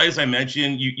 These plays I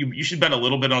mentioned, you should bet a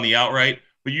little bit on the outright,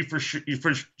 but you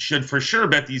should for sure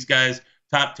bet these guys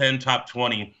top 10, top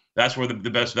 20. That's where the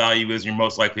best value is. You're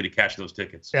most likely to catch those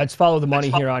tickets. Let's follow the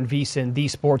money here on VSiN, the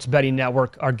Sports Betting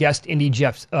Network. Our guest, Indy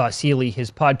Jeff Seeley,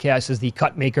 his podcast is the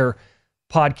Cutmaker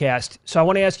Podcast. So I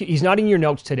want to ask you, he's not in your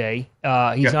notes today.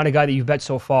 He's not a guy that you've bet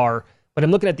so far, but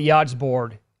I'm looking at the odds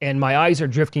board, and my eyes are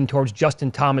drifting towards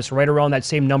Justin Thomas, right around that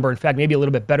same number. In fact, maybe a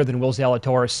little bit better than Will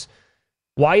Zalatoris.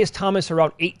 Why is Thomas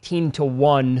around 18 to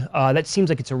 1? That seems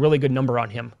like it's a really good number on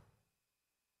him.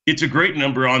 It's a great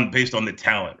number based on the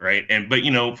talent, right? But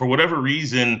for whatever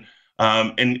reason,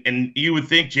 and you would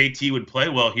think JT would play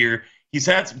well here. He's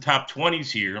had some top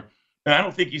 20s here, and I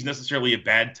don't think he's necessarily a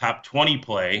bad top 20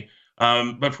 play.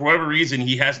 But for whatever reason,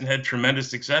 he hasn't had tremendous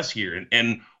success here.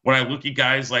 And when I look at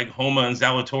guys like Homa and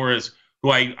Zalatoris,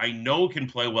 who I know can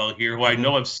play well here, who I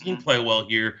know I've seen play well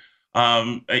here,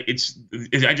 I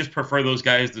just prefer those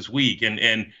guys this week. And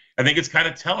I think it's kind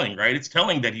of telling, right? It's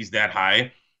telling that he's that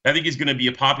high. I think he's going to be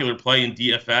a popular play in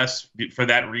DFS for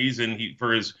that reason,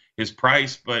 for his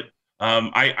price. But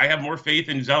I have more faith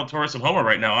in Zalatoris and Homa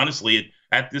right now, honestly,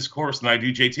 at this course than I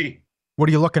do JT. What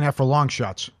are you looking at for long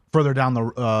shots further down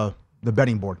the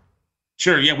betting board?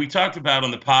 Sure, yeah, we talked about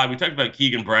on the pod, we talked about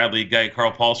Keegan Bradley, a guy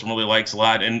Carl Paulson really likes a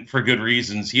lot, and for good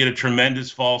reasons. He had a tremendous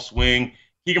fall swing.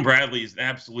 Keegan Bradley is an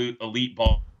absolute elite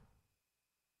ball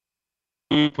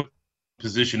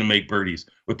position to make birdies.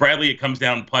 With Bradley, it comes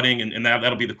down putting, and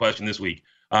that'll be the question this week.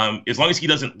 As long as he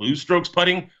doesn't lose strokes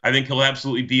putting, I think he'll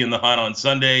absolutely be in the hunt on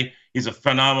Sunday. He's a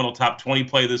phenomenal top 20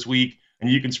 play this week,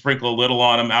 and you can sprinkle a little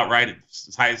on him outright at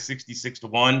as high as 66 to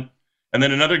 1. And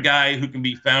then another guy who can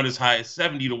be found as high as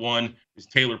 70 to 1 is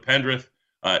Taylor Pendrith.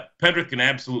 Pendrith can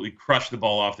absolutely crush the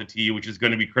ball off the tee, which is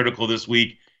going to be critical this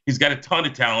week. He's got a ton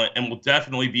of talent and will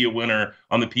definitely be a winner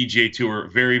on the PGA Tour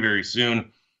very, very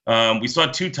soon. We saw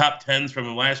 2 top 10s from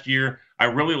him last year. I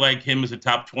really like him as a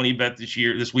top 20 bet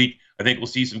this week. I think we'll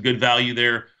see some good value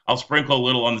there. I'll sprinkle a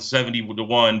little on the 70 to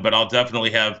 1, but I'll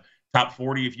definitely have top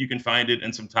 40 if you can find it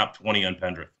and some top 20 on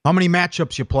Pendrith. How many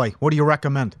matchups you play? What do you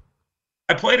recommend?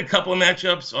 I played a couple of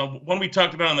matchups. One we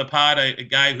talked about on the pod, a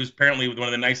guy who's apparently one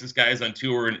of the nicest guys on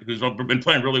tour and who's been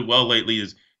playing really well lately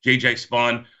is JJ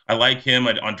Spawn. I like him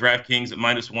on DraftKings at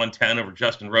minus 110 over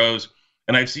Justin Rose.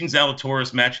 And I've seen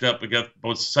Zalatoris matched up against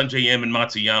both Sungjae Im and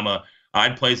Matsuyama.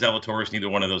 I'd play Zalatoris in either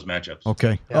one of those matchups.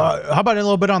 Okay. How about a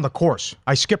little bit on the course?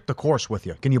 I skipped the course with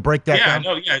you. Can you break that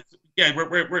down? Yeah,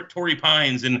 we're at Torrey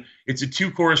Pines, and it's a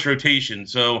 2-course rotation.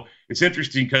 So it's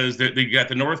interesting because they got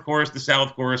the North Course, the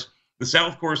South Course. The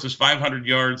South Course is 500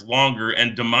 yards longer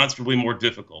and demonstrably more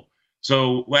difficult.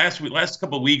 So last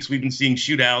couple of weeks, we've been seeing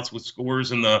shootouts with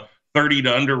scores in the 30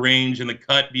 to under range and the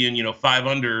cut being, 5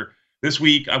 under. This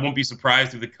week, I won't be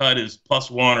surprised if the cut is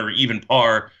 +1 or even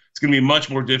par. It's going to be much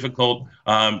more difficult.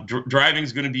 Driving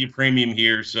is going to be a premium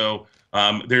here. So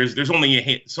there's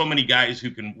only so many guys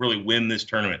who can really win this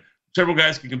tournament. Several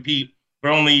guys can compete,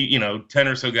 but only 10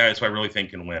 or so guys who I really think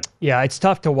can win. Yeah, it's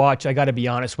tough to watch. I got to be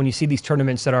honest. When you see these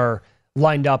tournaments that are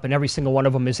lined up and every single one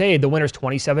of them is, hey, the winner's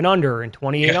 27 under and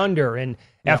 28 under. And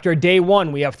after day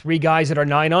one, we have 3 guys that are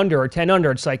 9 under or 10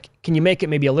 under. It's like, can you make it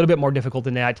maybe a little bit more difficult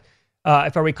than that?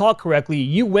 If I recall correctly,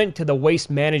 you went to the Waste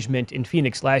Management in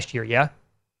Phoenix last year, yeah?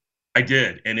 I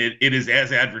did, and it is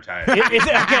as advertised.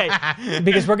 Okay,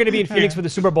 because we're going to be in Phoenix for the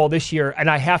Super Bowl this year, and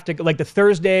I have to, like the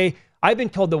Thursday, I've been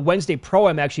told the Wednesday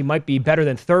Pro-Am actually might be better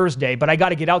than Thursday, but I got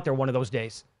to get out there one of those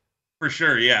days. For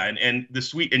sure, yeah, and the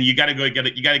suite, and you got to get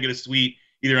a suite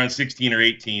either on 16 or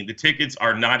 18. The tickets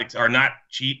are not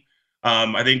cheap.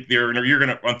 I think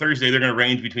on Thursday they're gonna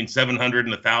range between $700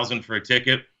 and $1,000 for a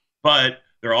ticket, but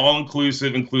they're all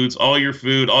inclusive, includes all your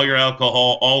food, all your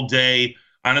alcohol, all day.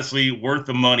 Honestly, worth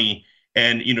the money.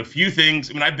 And few things.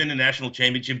 I mean, I've been to national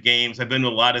championship games. I've been to a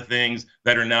lot of things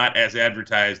that are not as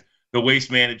advertised. The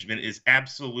Waste Management is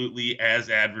absolutely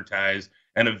as advertised.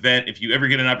 An event. If you ever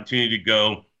get an opportunity to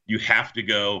go, you have to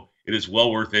go. It is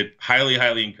well worth it. Highly,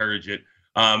 highly encourage it.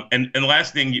 And the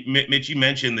last thing, Mitch, you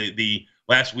mentioned the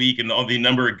last week and all the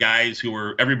number of guys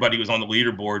everybody was on the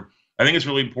leaderboard. I think it's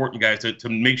really important, guys, to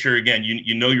make sure, again,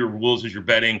 you know your rules as you're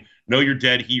betting, know your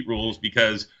dead heat rules,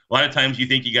 because a lot of times you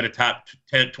think you got a top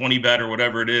 10, 20 bet or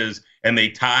whatever it is, and they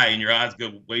tie and your odds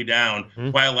go way down. Mm-hmm.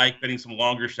 That's why I like betting some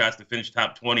longer shots to finish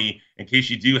top 20 in case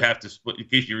you do have to split, in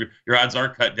case your odds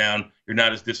are cut down, you're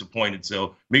not as disappointed.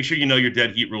 So make sure you know your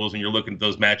dead heat rules when you're looking at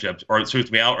those matchups, or it serves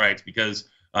to be outrights, because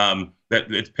that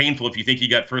it's painful if you think you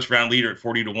got first round leader at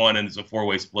 40-1 and it's a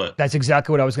 4-way split. That's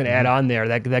exactly what I was going to add on there.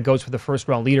 That goes for the first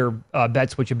round leader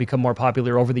bets, which have become more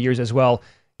popular over the years as well.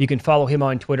 You can follow him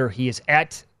on Twitter. He is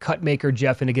at Cutmaker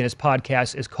Jeff, and again, his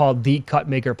podcast is called The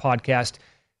Cutmaker Podcast.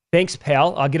 Thanks,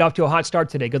 pal. I'll get off to a hot start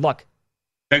today. Good luck.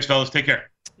 Thanks, fellas. Take care.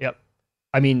 Yep.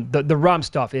 I mean, the Rahm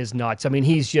stuff is nuts. I mean,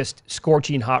 he's just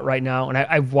scorching hot right now, and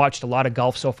I've watched a lot of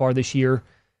golf so far this year.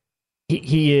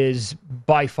 He is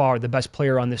by far the best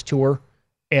player on this tour,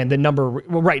 and the number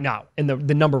right now, and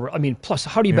the number. I mean, plus,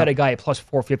 how do you bet a guy at plus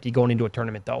 450 going into a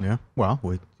tournament, though? Yeah, well,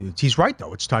 he's right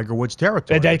though. It's Tiger Woods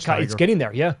territory. It's getting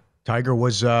there. Yeah, Tiger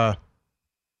was it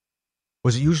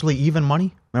usually even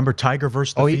money? Remember Tiger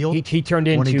versus the field? He turned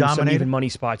into some even money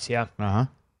spots. Yeah. I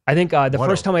think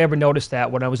first time I ever noticed that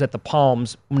when I was at the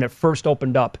Palms when it first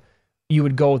opened up. You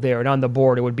would go there, and on the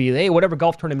board it would be, hey, whatever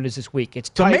golf tournament is this week. It's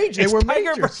Tiger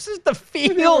versus the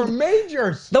field. They were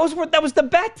majors. That was the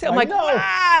bet. I'm like,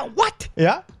 what?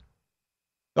 Yeah.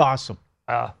 Awesome.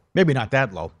 Maybe not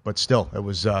that low, but still, it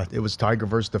was Tiger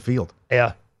versus the field.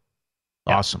 Yeah.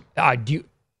 Awesome. Do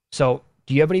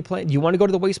you have any plan? Do you want to go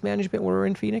to the Waste Management when we're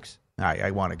in Phoenix?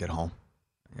 I want to get home.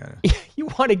 You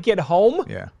want to get home?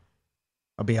 Yeah.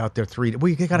 I'll be out there 3 days. Well,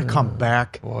 you got to come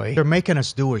back. Boy. They're making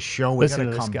us do a show. We got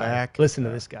to come back. Listen to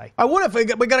this guy. I would have. We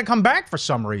got to come back for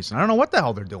some reason. I don't know what the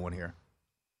hell they're doing here.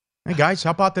 Hey, guys,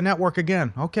 help out the network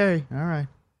again. Okay. All right.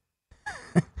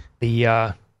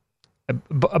 A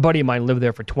buddy of mine lived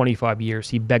there for 25 years.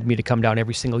 He begged me to come down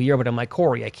every single year, but I'm like,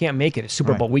 Corey, I can't make it. It's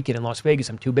Super Bowl weekend in Las Vegas.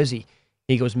 I'm too busy.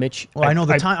 He goes, Mitch. Well, I know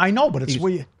the time. I know, but it's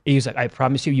weird. He's like, I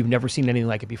promise you've never seen anything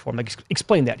like it before. I'm like,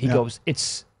 explain that. He goes,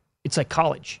 it's like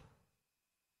college.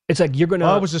 It's like you're gonna.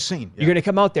 Oh, it was a scene. You're gonna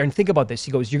come out there and think about this.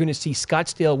 He goes, you're gonna see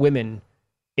Scottsdale women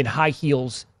in high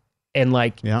heels and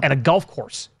at a golf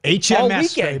course.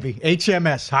 HMS, baby.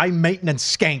 HMS, high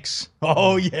maintenance skanks.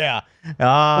 Oh yeah.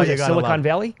 Silicon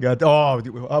Valley?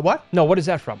 What? No, what is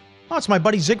that from? Oh, it's my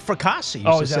buddy Zig Fracassi.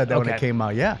 Used to say that when it came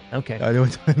out. Yeah. Okay.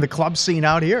 The club scene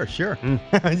out here, sure.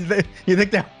 You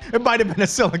think that it might have been a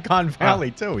Silicon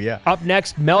Valley too? Yeah. Up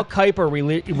next, Mel Kiper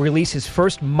released his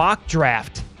first mock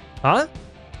draft. Huh?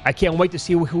 I can't wait to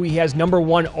see who he has number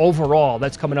 1 overall.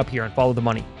 That's coming up here on Follow the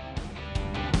Money.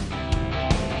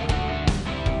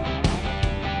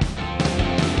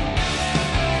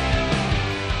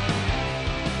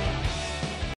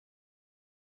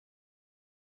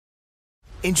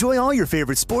 Enjoy all your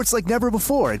favorite sports like never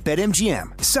before at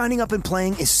BetMGM. Signing up and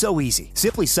playing is so easy.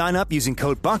 Simply sign up using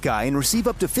code Buckeye and receive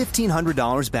up to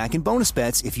 $1,500 back in bonus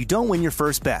bets if you don't win your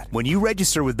first bet. When you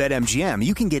register with BetMGM,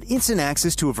 you can get instant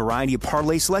access to a variety of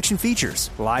parlay selection features,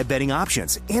 live betting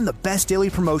options, and the best daily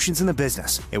promotions in the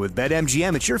business. And with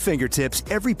BetMGM at your fingertips,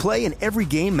 every play and every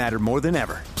game matter more than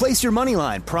ever. Place your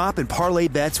moneyline, prop, and parlay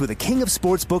bets with the king of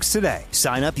sportsbooks today.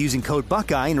 Sign up using code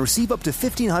Buckeye and receive up to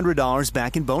 $1,500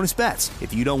 back in bonus bets. It's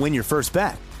if you don't win your first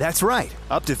bet. That's right,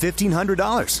 up to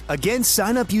 $1,500. Again,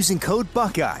 sign up using code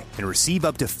Buckeye and receive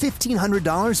up to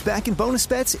 $1,500 back in bonus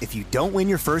bets if you don't win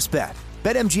your first bet.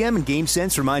 BetMGM and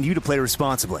GameSense remind you to play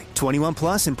responsibly. 21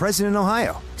 plus and present in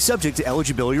Ohio. Subject to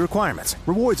eligibility requirements.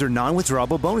 Rewards are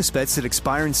non-withdrawable bonus bets that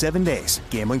expire in 7 days.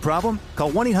 Gambling problem?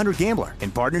 Call 1-800-GAMBLER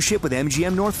in partnership with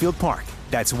MGM Northfield Park.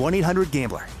 That's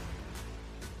 1-800-GAMBLER.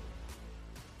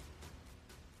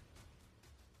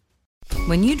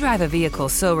 When you drive a vehicle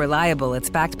so reliable it's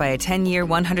backed by a 10-year,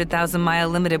 100,000-mile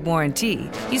limited warranty,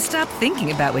 you stop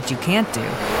thinking about what you can't do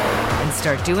and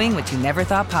start doing what you never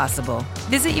thought possible.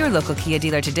 Visit your local Kia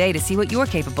dealer today to see what you're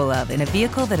capable of in a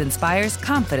vehicle that inspires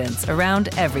confidence around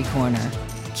every corner.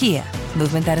 Kia,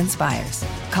 movement that inspires.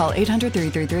 Call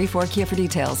 800-333-4KIA for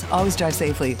details. Always drive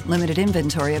safely. Limited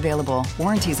inventory available.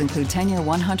 Warranties include 10-year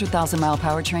 100,000-mile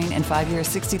powertrain and 5-year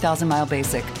 60,000-mile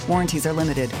basic. Warranties are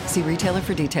limited. See retailer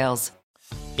for details.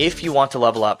 If you want to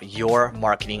level up your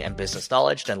marketing and business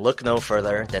knowledge, then look no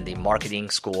further than the Marketing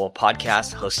School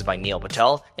podcast hosted by Neil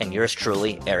Patel and yours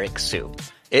truly, Eric Sue.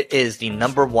 It is the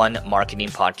 #1 marketing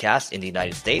podcast in the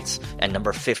United States and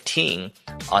number 15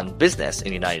 on business in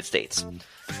the United States.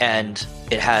 And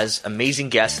it has amazing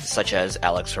guests such as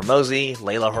Alex Hormozi,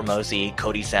 Layla Hormozi,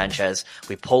 Cody Sanchez.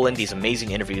 We pull in these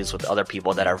amazing interviews with other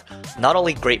people that are not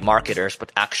only great marketers, but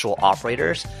actual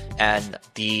operators. And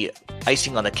the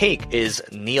icing on the cake is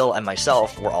Neil and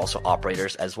myself were also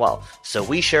operators as well. So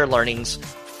we share learnings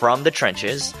from the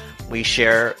trenches. We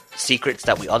share secrets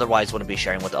that we otherwise wouldn't be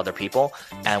sharing with other people.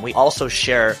 And we also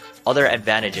share other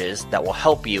advantages that will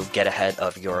help you get ahead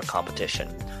of your competition.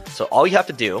 So all you have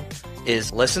to do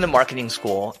is listen to Marketing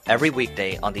School every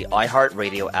weekday on the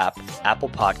iHeartRadio app, Apple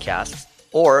Podcasts,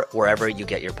 or wherever you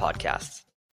get your podcasts.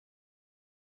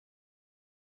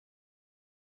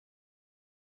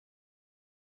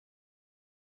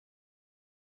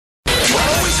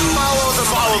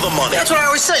 Follow the money. That's what I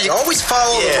always say. You always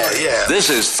follow the money. Yeah. This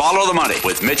is Follow the Money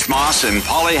with Mitch Moss and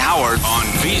Paulie Howard on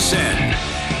VSiN.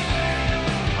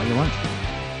 On your lunch.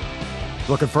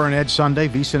 Looking for an Edge Sunday?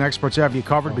 VSiN experts have you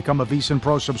covered. Become a VSiN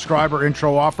Pro subscriber.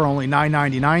 Intro offer only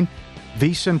 $9.99.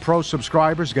 VSiN Pro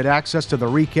subscribers get access to the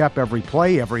recap every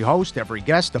play, every host, every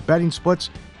guest, the betting splits,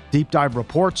 deep dive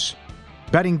reports,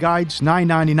 betting guides,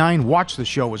 $9.99. Watch the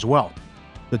show as well.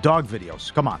 The dog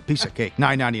videos. Come on, piece of cake.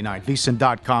 $9.99.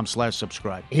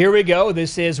 VSiN.com/subscribe. Here we go.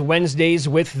 This is Wednesdays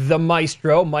with the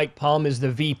Maestro. Mike Palm is the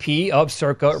VP of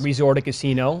Circa Resort and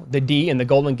Casino, the D in the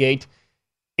Golden Gate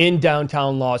in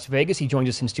downtown Las Vegas. He joins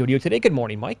us in studio today. Good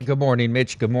morning, Mike. Good morning,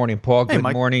 Mitch. Good morning, Paul. Hey, Good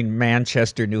Mike. morning,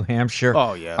 Manchester, New Hampshire.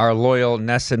 Oh, yeah. Our loyal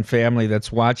Nesson family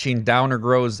that's watching. Downer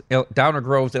Groves,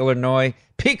 Illinois.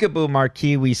 Peekaboo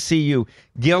Marquee, we see you.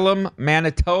 Gillum,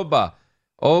 Manitoba.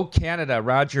 Oh, Canada,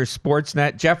 Rogers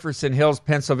Sportsnet, Jefferson Hills,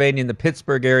 Pennsylvania, in the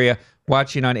Pittsburgh area,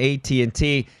 watching on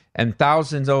AT&T, and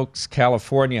Thousand Oaks,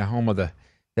 California, home of the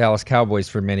Dallas Cowboys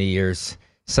for many years.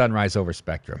 Sunrise over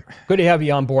Spectrum. Good to have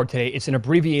you on board today. It's an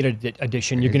abbreviated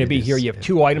edition. You're going to be here. You have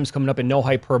two items coming up in no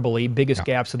hyperbole, biggest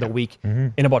gaps of the week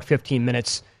in about 15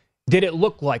 minutes. Did it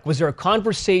look like, was there a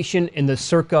conversation in the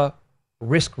Circa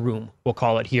risk room, we'll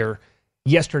call it here,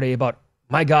 yesterday about,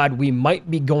 my God, we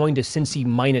might be going to Cincy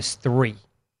 -3?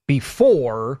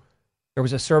 Before there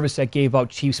was a service that gave out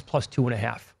Chiefs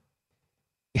 +2.5.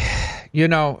 You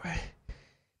know,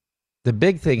 the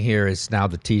big thing here is now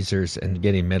the teasers and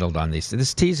getting middled on these.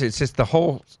 This teaser, it's just the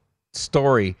whole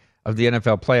story of the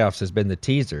NFL playoffs has been the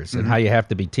teasers and how you have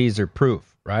to be teaser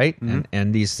proof, right?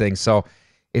 And these things. So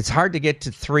it's hard to get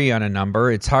to 3 on a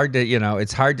number. It's hard to,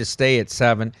 it's hard to stay at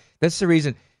 7. That's the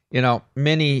reason,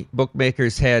 many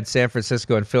bookmakers had San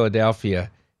Francisco and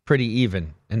Philadelphia pretty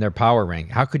even in their power rank.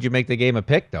 How could you make the game a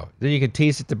pick, though? Then you can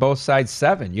tease it to both sides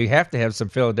 7. You have to have some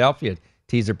Philadelphia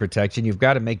teaser protection. You've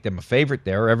got to make them a favorite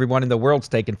there, or everyone in the world's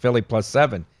taking Philly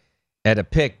 +7 at a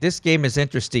pick. This game is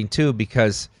interesting, too,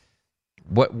 because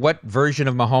what version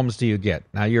of Mahomes do you get?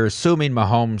 Now, you're assuming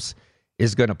Mahomes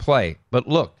is going to play. But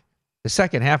look, the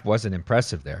second half wasn't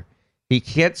impressive there. He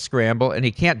can't scramble, and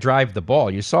he can't drive the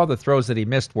ball. You saw the throws that he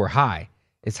missed were high.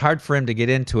 It's hard for him to get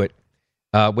into it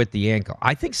with the ankle.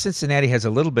 I think Cincinnati has a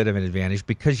little bit of an advantage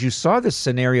because you saw this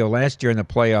scenario last year in the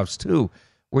playoffs too,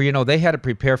 where they had to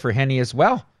prepare for Henne as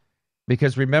well,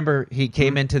 because remember he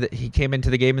came into the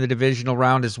game in the divisional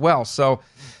round as well. So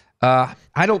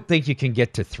I don't think you can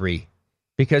get to 3,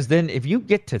 because then if you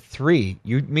get to 3,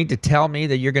 you mean to tell me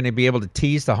that you're going to be able to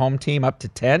tease the home team up to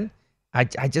 10?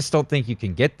 I just don't think you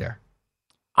can get there.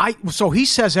 So he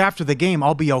says after the game,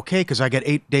 I'll be okay because I get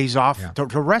 8 days off to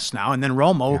rest now. And then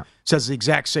Romo says the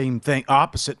exact same thing,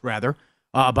 opposite rather,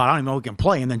 about I don't even know he can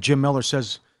play. And then Jim Miller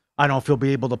says, I don't know if he'll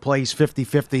be able to play. He's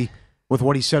 50-50 with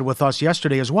what he said with us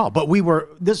yesterday as well. But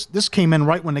this came in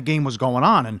right when the game was going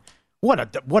on, and what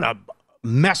a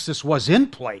mess this was in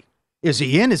play. Is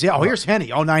he in? Is he? Oh, here's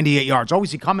Henny. Oh, 98 yards. Oh,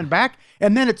 is he coming back?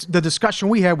 And then it's the discussion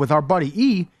we had with our buddy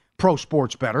E, Pro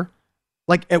Sports Better.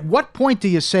 Like, at what point do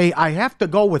you say, I have to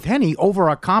go with Henny over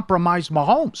a compromised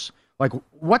Mahomes? Like,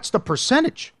 what's the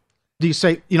percentage? Do you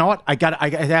say, you know what, it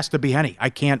has to be Henny.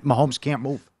 Mahomes can't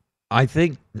move. I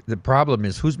think the problem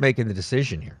is who's making the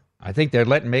decision here. I think they're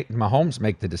letting Mahomes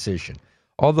make the decision.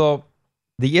 Although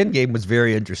the end game was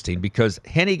very interesting because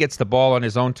Henny gets the ball on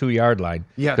his own 2-yard line.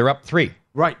 Yeah. They're up 3.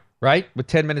 Right? With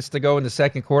 10 minutes to go in the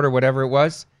second quarter, whatever it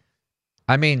was.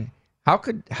 I mean, how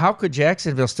could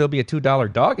Jacksonville still be a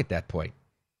 $2 dog at that point?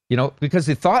 You know, because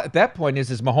the thought at that point is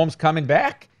Mahomes coming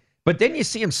back? But then you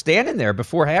see him standing there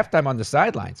before halftime on the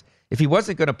sidelines. If he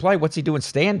wasn't going to play, what's he doing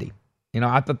standing? You know,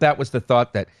 I thought that was the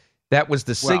thought that was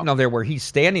the signal there where he's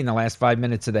standing the last 5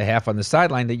 minutes of the half on the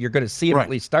sideline that you're going to see him at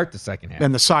least start the second half.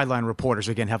 And the sideline reporters,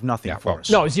 again, have nothing for us.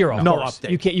 No, zero. No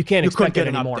update. You can't expect it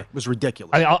anymore. It was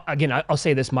ridiculous. I'll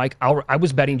say this, Mike. I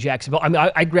was betting Jacksonville. I mean,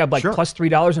 I grabbed plus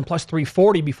 $3 and plus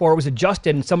 $3.40 before it was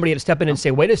adjusted, and somebody had to step in and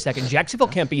say, wait a second, Jacksonville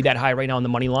can't be that high right now on the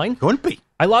money line. Couldn't be.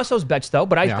 I lost those bets, though,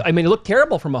 but I mean, it looked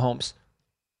terrible for Mahomes.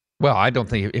 Well, I don't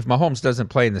think if Mahomes doesn't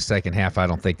play in the second half, I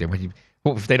don't think that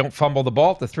if they don't fumble the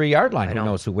ball at the 3-yard line, who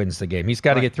knows who wins the game? He's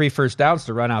got to get 3 first downs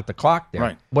to run out the clock there.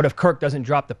 Right. What if Kirk doesn't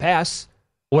drop the pass?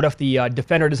 What if the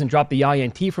defender doesn't drop the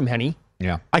INT from Henny?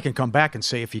 Yeah. I can come back and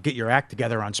say if you get your act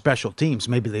together on special teams,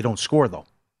 maybe they don't score, though.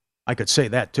 I could say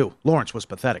that, too. Lawrence was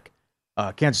pathetic.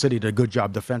 Kansas City did a good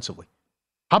job defensively.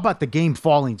 How about the game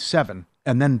falling 7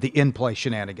 and then the in-play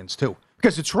shenanigans, too?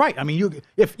 Because it's right. I mean,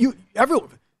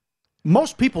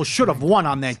 most people should have won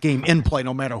on that game in play,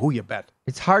 no matter who you bet.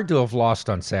 It's hard to have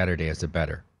lost on Saturday as a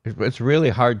bettor. It's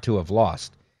really hard to have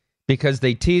lost because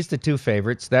they teased the 2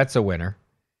 favorites. That's a winner.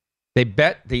 They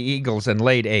bet the Eagles and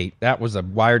laid 8. That was a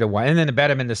wire to wire. And then to bet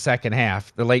them in the second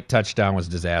half. The late touchdown was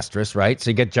disastrous, right? So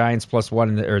you get Giants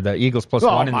 +1 or the Eagles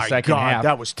 +1 in the second half.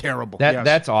 That was terrible.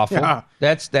 That's awful. Yeah.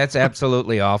 That's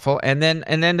absolutely awful. And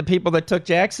then the people that took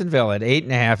Jacksonville at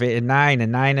 8.5 and 9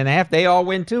 and 9.5, they all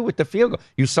win too with the field goal.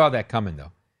 You saw that coming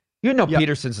though. You know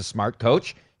Peterson's a smart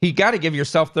coach. You got to give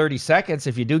yourself 30 seconds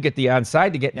if you do get the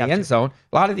onside to get in the end zone.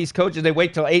 A lot of these coaches, they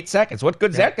wait till 8 seconds. What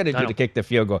good's that going to do to kick the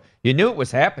field goal? You knew it was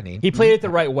happening. He played it the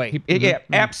right way. He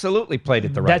absolutely played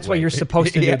it the right way. That's what you're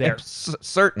supposed to do there.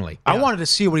 Certainly. I wanted to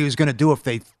see what he was going to do if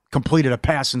they completed a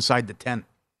pass inside the 10.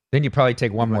 Then you probably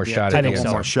take one more shot. I think so.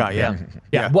 One more shot,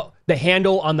 yeah. Well, the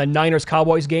handle on the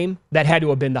Niners-Cowboys game, that had to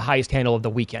have been the highest handle of the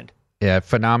weekend. Yeah,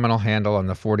 phenomenal handle on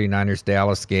the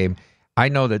 49ers-Dallas game. I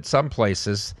know that some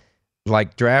places,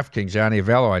 like DraftKings, Johnny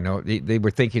Avello, I know, they were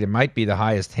thinking it might be the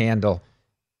highest handle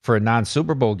for a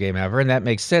non-Super Bowl game ever, and that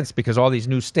makes sense because all these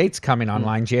new states coming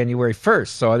online January 1st.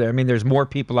 So, I mean, there's more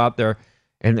people out there,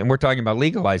 and we're talking about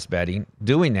legalized betting,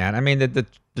 doing that. I mean, the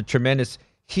tremendous...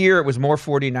 Here, it was more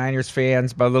 49ers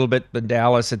fans, but a little bit than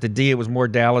Dallas. At the D, it was more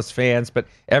Dallas fans, but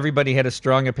everybody had a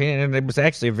strong opinion, and it was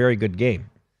actually a very good game.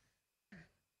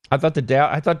 I thought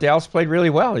Dallas played really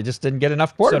well. He just didn't get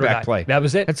enough quarterback play. That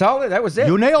was it. That was it.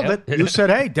 You nailed it. You said,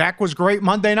 hey, Dak was great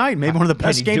Monday night. Maybe one of the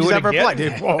best games he's ever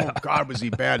played. Oh, God, was he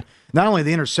bad. Not only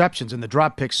the interceptions and the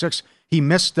drop pick 6, he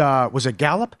missed, was it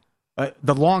Gallup?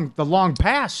 The long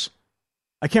pass.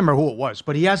 I can't remember who it was,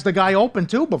 but he has the guy open,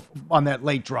 too, on that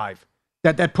late drive.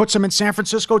 That puts him in San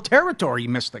Francisco territory. He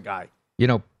missed the guy. You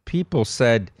know, people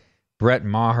said Brett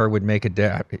Maher would make a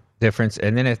difference,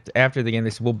 and then after the game, they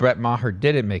said, well, Brett Maher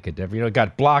didn't make a difference. You know, he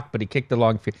got blocked, but he kicked the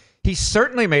long field. He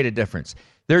certainly made a difference.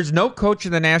 There's no coach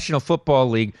in the National Football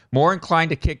League more inclined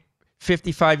to kick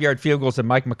 55-yard field goals than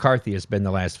Mike McCarthy has been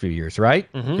the last few years,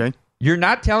 right? Mm-hmm. Okay. You're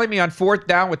not telling me on 4th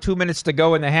down with 2 minutes to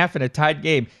go in the half in a tied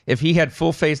game, if he had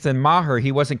full faith in Maher,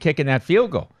 he wasn't kicking that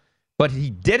field goal. But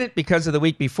he did it because of the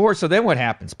week before, so then what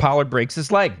happens? Pollard breaks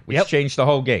his leg, which changed the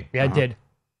whole game. Yeah, it did.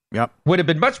 Yep. Would have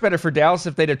been much better for Dallas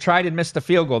if they'd have tried and missed the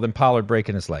field goal than Pollard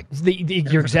breaking his leg.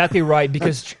 You're exactly right,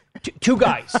 because two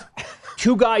guys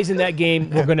in that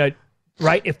game were going to,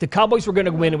 right? If the Cowboys were going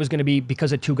to win, it was going to be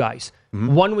because of 2 guys.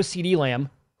 Mm-hmm. One was CeeDee Lamb,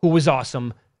 who was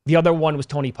awesome. The other one was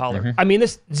Tony Pollard. Mm-hmm. I mean,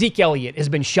 this Zeke Elliott has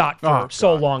been shot for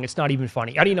so long, it's not even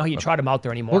funny. I don't even know how you trot him out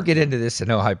there anymore. We'll get into this in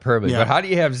no hyperbole, but how do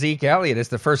you have Zeke Elliott as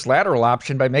the first lateral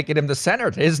option by making him the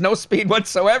center? There's no speed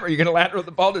whatsoever. You're going to lateral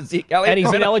the ball to Zeke Elliott and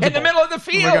he's ineligible. In the middle of the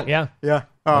field. Yeah. Yeah.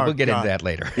 Well, we'll get into that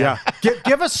later. Yeah.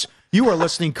 Give us, you are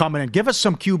listening coming in, give us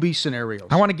some QB scenarios.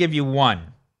 I want to give you one.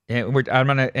 And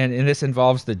this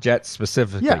involves the Jets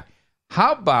specifically. Yeah.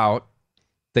 How about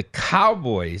the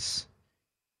Cowboys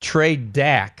trade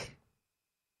Dak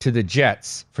to the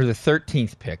Jets for the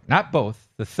 13th pick, not both,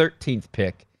 the 13th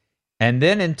pick, and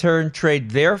then in turn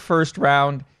trade their first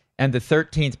round and the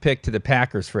 13th pick to the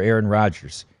Packers for Aaron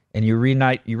Rodgers, and you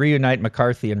reunite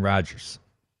McCarthy and Rodgers.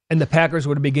 And the Packers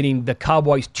would be getting the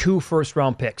Cowboys 2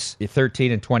 first-round picks.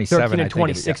 13 and 27. 13 and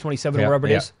 26, 27, wherever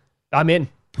it is. I'm in.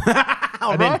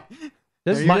 I'm in.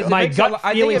 My gut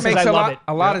feeling is I love it.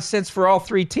 A lot of sense for all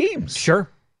three teams. Sure.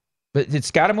 But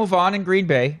it's got to move on in Green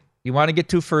Bay. You want to get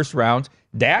 2 first rounds.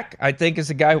 Dak, I think, is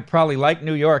a guy who probably liked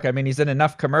New York. I mean, he's in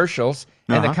enough commercials.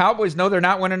 And the Cowboys know they're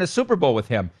not winning a Super Bowl with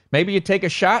him. Maybe you take a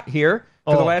shot here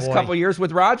for the last couple of years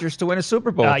with Rodgers to win a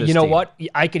Super Bowl with this you know team. what?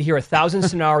 I could hear 1,000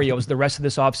 scenarios the rest of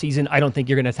this offseason. I don't think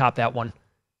you're going to top that one.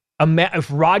 If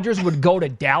Rodgers would go to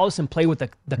Dallas and play with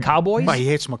the Cowboys. But he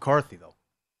hates McCarthy, though.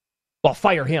 Well,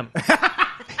 fire him.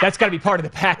 That's got to be part of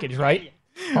the package, right?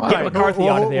 Get McCarthy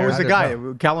out of there. Who's the guy?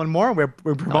 Kellen Moore? We're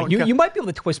promoting. You might be able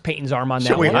to twist Peyton's arm on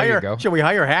that one. Should we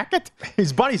hire Hackett?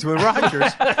 He's buddies with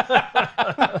Rodgers.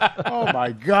 Oh,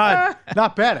 my God.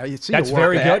 Not bad. That's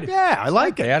very good. Yeah, I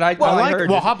like it.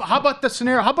 How about the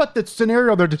scenario? How about the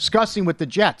scenario they're discussing with the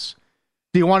Jets?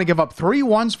 Do you want to give up 3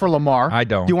 ones for Lamar? I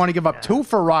don't. Do you want to give up 2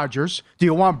 for Rodgers? Do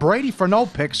you want Brady for no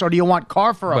picks, or do you want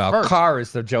Carr for a first? Well, Carr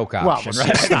is the joke option,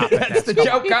 right? Stop it. That's the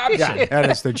joke option. Yeah, that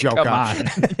is the joke option.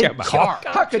 Come on. Carr.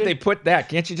 How could they put that?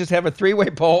 Can't you just have a 3-way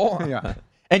poll? Yeah.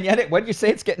 And yet, what did you say?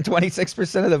 It's getting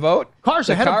 26% of the vote? Carr's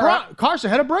ahead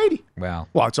of Brady. Well,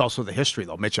 it's also the history,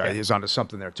 though. Mitch is onto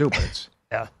something there, too. But it's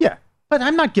yeah. But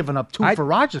I'm not giving up 2 for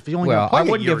Rodgers if you only going to play I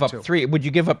wouldn't a year give up 3. Would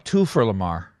you give up 2 for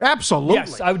Lamar? Absolutely.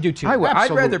 Yes, I would do 2.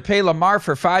 I'd rather pay Lamar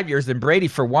for 5 years than Brady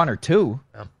for 1 or 2.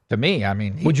 Yeah. To me, I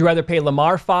mean, would you rather pay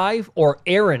Lamar 5 or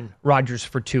Aaron Rodgers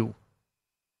for 2?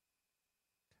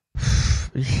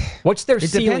 What's their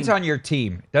ceiling? It depends on your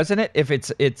team, doesn't it?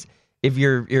 If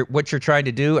you're what you're trying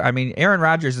to do. I mean, Aaron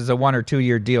Rodgers is a 1 or 2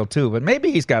 year deal too, but maybe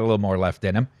he's got a little more left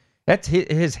in him. That's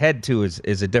his head too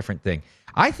is a different thing.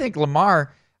 I think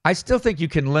Lamar. I still think you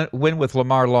can win with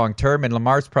Lamar long term, and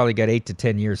Lamar's probably got 8 to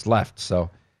 10 years left. So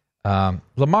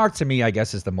Lamar, to me, I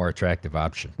guess, is the more attractive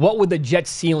option. What would the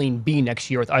Jets' ceiling be next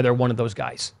year with either one of those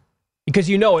guys? Because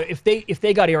if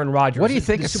they got Aaron Rodgers, what do you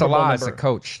think of Salah as a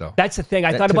coach, though? That's the thing.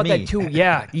 I thought about that too.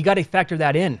 Yeah, you got to factor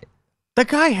that in. The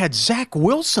guy had Zach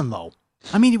Wilson, though.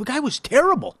 I mean, the guy was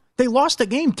terrible. They lost the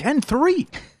game 10-3.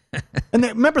 And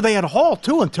remember, they had Hall,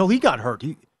 too, until he got hurt.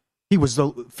 He was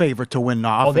the favorite to win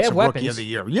Offensive Rookie of the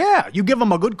Year. Yeah, you give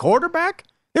him a good quarterback.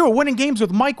 They were winning games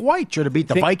with Mike White. Should have beat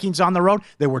the Vikings on the road.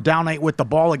 They were down 8 with the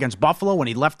ball against Buffalo when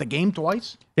he left the game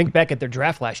twice. Think back at their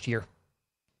draft last year.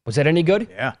 Was that any good?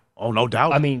 Yeah. Oh, no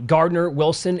doubt. I mean, Gardner,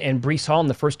 Wilson, and Breece Hall in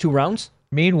the first 2 rounds.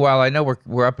 Meanwhile, I know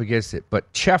we're up against it,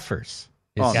 but Cheffers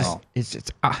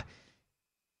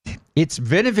it's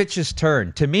Vinovich's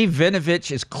turn. To me,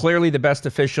 Vinovich is clearly the best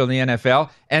official in the NFL,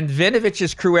 and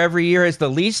Vinovich's crew every year has the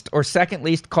least or second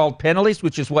least called penalties,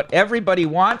 which is what everybody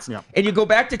wants. Yeah. And you go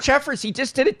back to Cheffers, he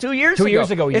just did it 2 years ago. 2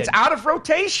 years ago, it's out of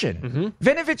rotation. Mm-hmm.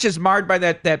 Vinovich is marred by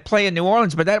that play in New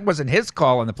Orleans, but that wasn't his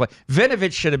call on the play.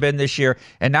 Vinovich should have been this year,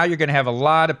 and now you're going to have a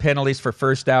lot of penalties for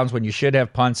first downs when you should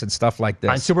have punts and stuff like this.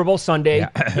 On Super Bowl Sunday,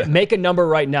 make a number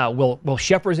right now. Will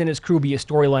Cheffers and his crew be a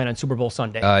storyline on Super Bowl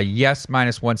Sunday? Yes,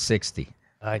 minus 160.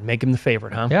 I'd make him the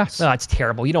favorite, huh? Yes. No, it's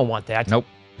terrible. You don't want that. Nope.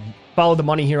 Follow the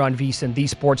money here on VSiN, the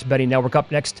Sports Betting Network. Up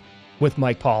next with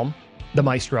Mike Palm, the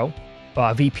maestro,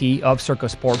 VP of Circa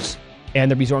Sports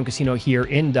and the Resort and Casino here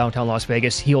in downtown Las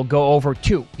Vegas. He'll go over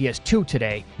 2. He has 2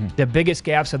 today. The biggest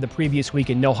gaffes of the previous week,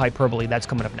 and no hyperbole. That's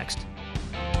coming up next.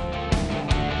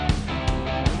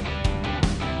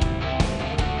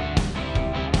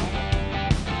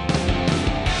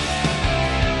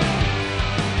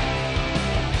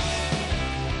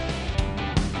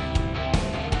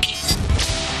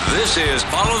 This is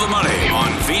Follow the Money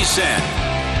on VSiN.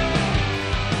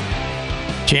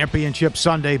 Championship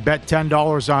Sunday. Bet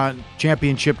 $10 on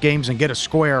championship games and get a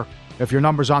square. If your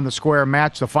numbers on the square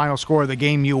match the final score of the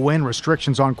game, you win.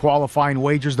 Restrictions on qualifying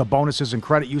wagers, the bonuses and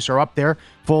credit use are up there.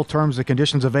 Full terms and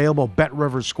conditions available.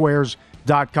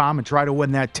 BetRiverSquares.com and try to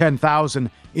win that $10,000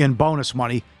 in bonus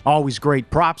money. Always great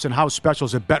props and house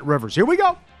specials at Bet Rivers. Here we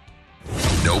go.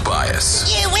 No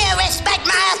bias. You will respect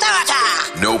my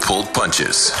authority. No pulled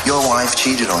punches. Your wife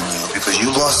cheated on you because you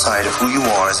lost sight of who you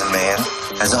are as a man,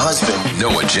 as a husband.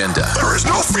 No agenda. There is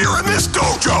no fear in this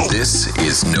dojo. This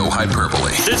is no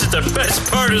hyperbole. This is the best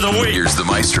part of the week. Here's the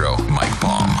maestro, Mike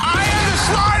Palm. I am the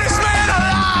smartest man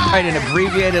alive. All right, an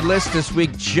abbreviated list this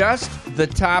week, just the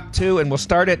top 2, and we'll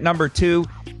start at number 2.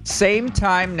 Same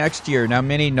Time Next Year. Now,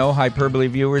 many No Hyperbole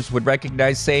viewers would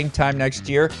recognize Same Time Next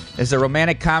Year as a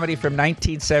romantic comedy from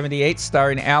 1978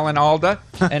 starring Alan Alda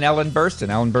and Ellen Burstyn.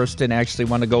 Ellen Burstyn actually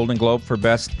won a Golden Globe for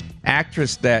Best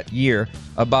Actress that year,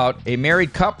 about a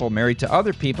married couple married to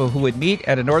other people who would meet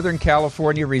at a Northern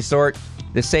California resort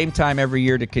the same time every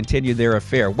year to continue their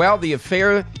affair. Well, the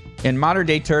affair in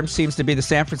modern-day terms seems to be the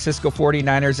San Francisco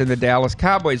 49ers and the Dallas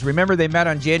Cowboys. Remember, they met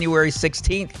on January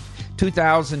 16th,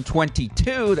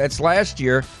 2022. That's last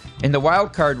year in the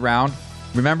wild card round.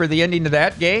 Remember the ending of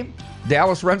that game?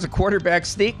 Dallas runs a quarterback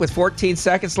sneak with 14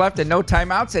 seconds left and no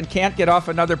timeouts and can't get off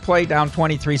another play, down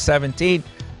 23-17.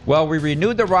 Well, we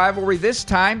renewed the rivalry this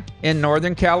time in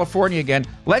Northern California again.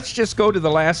 Let's just go to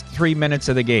the last 3 minutes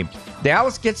of the game.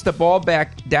 Dallas gets the ball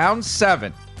back down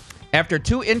 7 after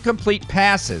 2 incomplete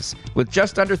passes with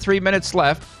just under 3 minutes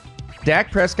left.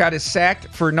 Dak Prescott is sacked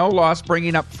for no loss,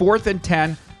 bringing up 4th and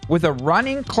 10 with a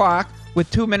running clock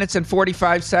with 2 minutes and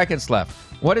 45 seconds left.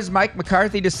 What does Mike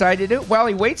McCarthy decide to do? Well,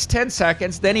 he waits 10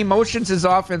 seconds, then he motions his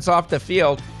offense off the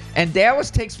field, and Dallas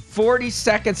takes 40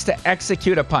 seconds to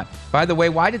execute a punt. By the way,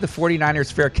 why did the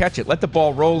 49ers fair catch it? Let the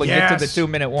ball roll and get to the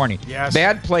 2-minute warning. Yes.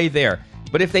 Bad play there.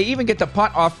 But if they even get the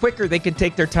punt off quicker, they can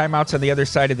take their timeouts on the other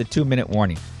side of the 2-minute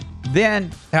warning.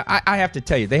 Then, I have to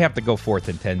tell you, they have to go 4th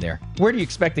and 10 there. Where do you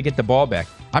expect to get the ball back?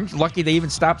 I'm lucky they even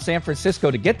stopped San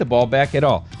Francisco to get the ball back at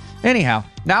all. Anyhow,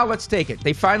 now let's take it.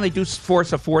 They finally do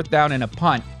force a 4th down and a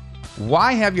punt.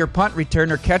 Why have your punt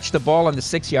returner catch the ball on the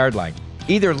 6-yard line?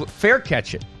 Either fair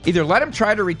catch it. Either let him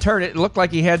try to return it. It looked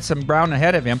like he had some ground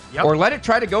ahead of him. Or let it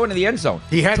try to go into the end zone.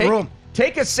 He had room.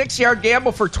 Take a 6-yard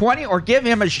gamble for 20 or give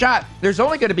him a shot. There's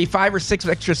only going to be 5 or 6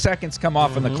 extra seconds come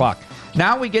off on the clock.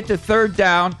 Now we get to 3rd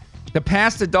down. The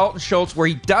pass to Dalton Schultz where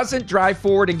he doesn't drive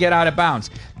forward and get out of bounds.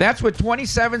 That's with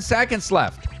 27 seconds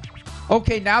left.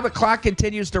 Okay, now the clock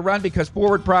continues to run because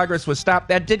forward progress was stopped.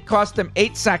 That did cost them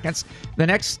 8 seconds. The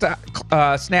next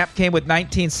snap came with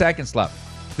 19 seconds left.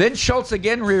 Then Schultz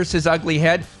again rears his ugly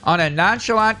head on a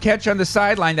nonchalant catch on the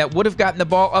sideline that would have gotten the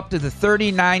ball up to the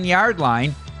 39-yard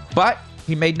line, but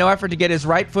he made no effort to get his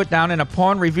right foot down, and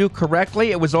upon review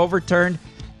correctly, it was overturned,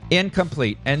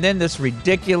 incomplete. And then this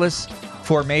ridiculous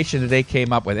formation that they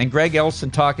came up with. And Greg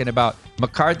Olson talking about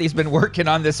McCarthy's been working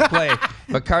on this play.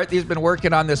 McCarthy's been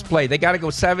working on this play. They got to go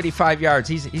 75 yards.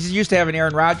 He's used to having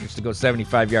Aaron Rodgers to go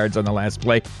 75 yards on the last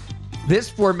play. This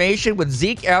formation with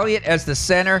Zeke Elliott as the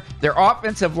center, their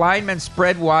offensive linemen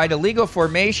spread wide, illegal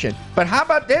formation. But how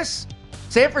about this?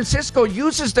 San Francisco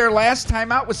uses their last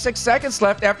timeout with 6 seconds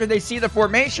left after they see the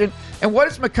formation. And what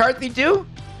does McCarthy do?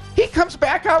 He comes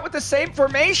back out with the same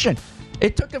formation.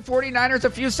 It took the 49ers a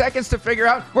few seconds to figure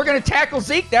out, we're going to tackle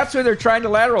Zeke. That's who they're trying to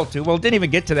lateral to. Well, it didn't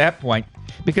even get to that point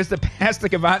because the pass to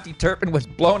Kevontae Turpin was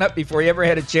blown up before he ever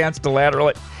had a chance to lateral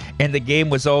it, and the game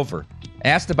was over.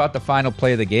 Asked about the final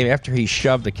play of the game after he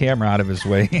shoved the camera out of his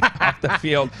way off the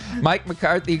field, Mike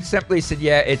McCarthy simply said,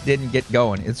 yeah, it didn't get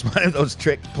going. It's one of those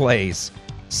trick plays.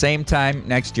 Same time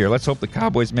next year. Let's hope the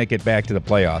Cowboys make it back to the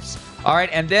playoffs. All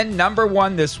right, and then number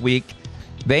 1 this week,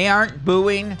 they aren't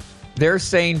booing. They're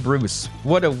saying Bruce.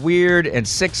 What a weird and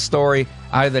sick story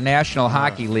out of the National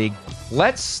Hockey League.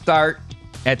 Let's start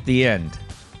at the end.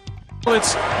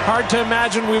 It's hard to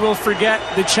imagine we will forget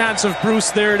the chance of Bruce.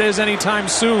 There it is anytime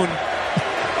soon.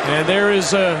 And there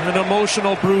is an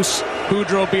emotional Bruce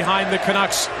Boudreau behind the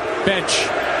Canucks bench.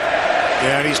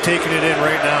 Yeah, and he's taking it in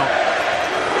right now.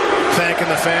 Thanking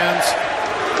the fans.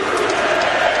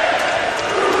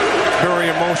 Very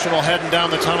emotional heading down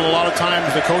the tunnel. A lot of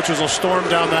times the coaches will storm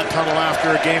down that tunnel after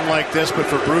a game like this, but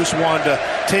for Bruce wanted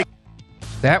to take...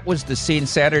 That was the scene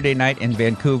Saturday night in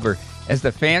Vancouver as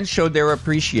the fans showed their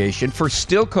appreciation for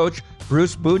still coach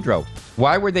Bruce Boudreau.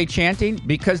 Why were they chanting?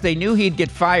 Because they knew he'd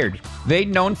get fired.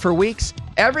 They'd known for weeks.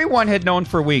 Everyone had known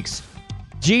for weeks.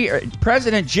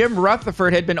 President Jim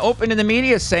Rutherford had been open in the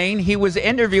media saying he was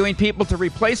interviewing people to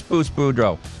replace Bruce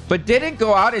Boudreau, but didn't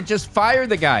go out and just fire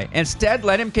the guy. Instead,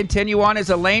 let him continue on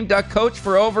as a lame duck coach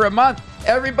for over a month.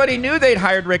 Everybody knew they'd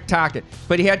hired Rick Tocchet,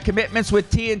 but he had commitments with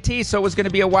TNT, so it was going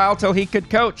to be a while till he could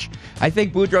coach. I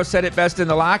think Boudreau said it best in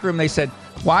the locker room. They said,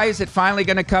 why is it finally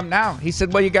going to come now? He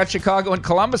said, well, you got Chicago and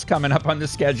Columbus coming up on the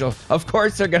schedule. Of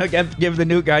course they're going to give the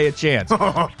new guy a chance.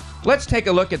 Let's take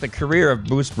a look at the career of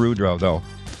Bruce Boudreau, though.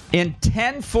 In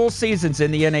 10 full seasons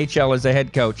in the NHL as a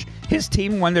head coach, his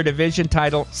team won their division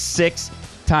title 6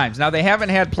 times. Now, they haven't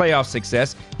had playoff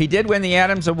success. He did win the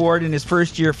Adams Award in his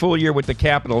first full year with the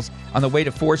Capitals on the way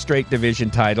to 4 straight division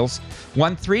titles.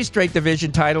 Won 3 straight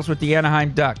division titles with the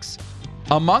Anaheim Ducks.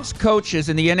 Amongst coaches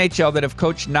in the NHL that have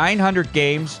coached 900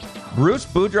 games, Bruce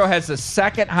Boudreau has the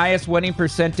second highest winning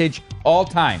percentage all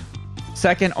time,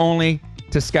 second only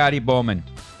to Scotty Bowman.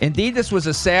 Indeed, this was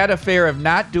a sad affair of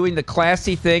not doing the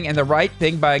classy thing and the right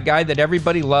thing by a guy that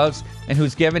everybody loves and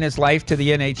who's given his life to the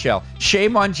NHL.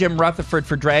 Shame on Jim Rutherford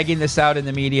for dragging this out in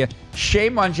the media.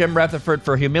 Shame on Jim Rutherford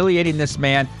for humiliating this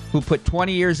man who put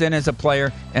 20 years in as a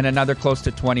player and another close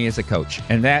to 20 as a coach.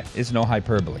 And that is no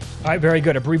hyperbole. All right, very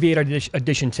good. Abbreviated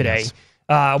edition today.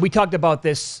 Yes. We talked about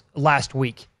this last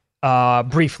week.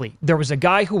 Briefly, there was a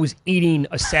guy who was eating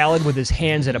a salad with his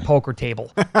hands at a poker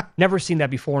table. Never seen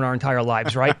that before in our entire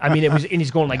lives, right? I mean, and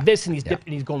he's going like this, and he's dipping,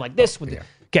 and he's going like this.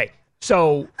 Okay,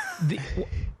 so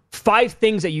 5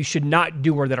 things that you should not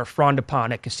do or that are frowned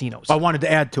upon at casinos. I wanted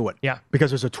to add to it. Yeah. Because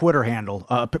there's a Twitter handle.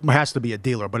 It has to be a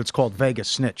dealer, but it's called Vegas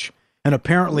Snitch. And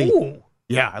apparently,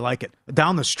 yeah, I like it.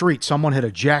 Down the street, someone hit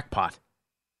a jackpot,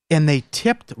 and they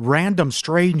tipped random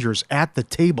strangers at the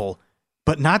table,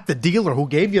 but not the dealer who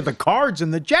gave you the cards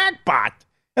and the jackpot.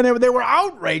 And they were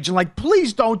outraged and like,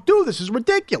 please don't do this. This is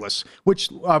ridiculous. Which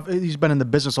he's been in the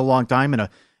business a long time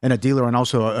and a dealer and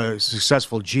also a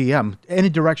successful GM. Any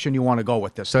direction you want to go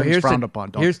with this. So here's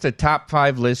the top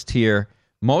 5 list here.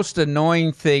 Most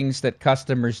annoying things that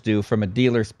customers do from a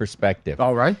dealer's perspective.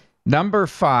 All right. Number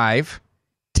 5,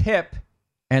 tip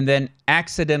and then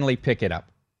accidentally pick it up.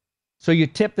 So you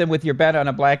tip them with your bet on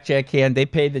a blackjack hand. They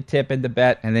pay the tip and the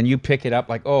bet, and then you pick it up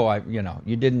like,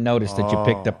 you didn't notice that you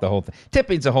picked up the whole thing.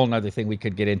 Tipping's a whole other thing we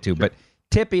could get into, but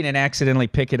tipping and accidentally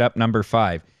pick it up, number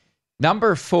 5.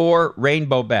 Number 4,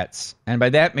 rainbow bets. And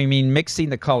by that, we mean mixing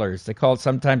the colors. They're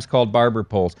sometimes called barber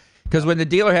poles. Because when the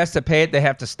dealer has to pay it, they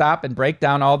have to stop and break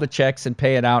down all the checks and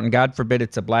pay it out. And God forbid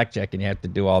it's a blackjack and you have to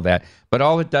do all that. But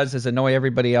all it does is annoy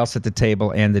everybody else at the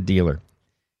table and the dealer.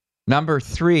 Number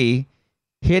 3,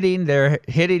 hitting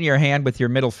your hand with your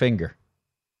middle finger.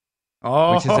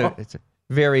 Oh. Which is it's a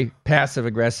very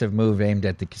passive-aggressive move aimed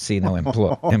at the casino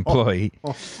employee.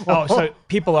 Oh, so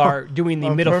people are doing the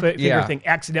middle finger thing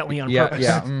accidentally on purpose.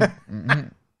 Yeah.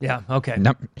 Yeah, okay.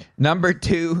 Number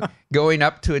 2, going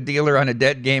up to a dealer on a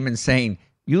dead game and saying,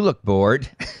 "You look bored."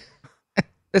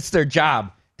 It's their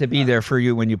job to be there for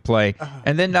you when you play.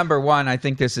 And then number 1, I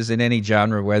think this is in any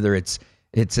genre, whether it's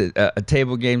a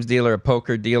table games dealer, a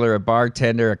poker dealer, a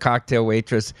bartender, a cocktail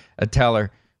waitress, a teller,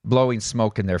 blowing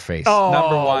smoke in their face. Oh,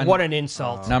 number 1, what an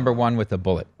insult. Number 1 with a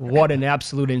bullet. What an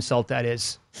absolute insult that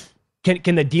is.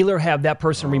 Can the dealer have that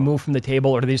person removed from the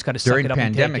table, or do they just got to suck it up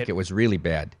and take it? During pandemic, it was really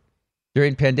bad.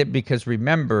 During pandemic, because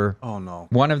remember,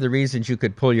 one of the reasons you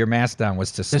could pull your mask down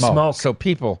was to smoke. So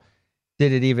people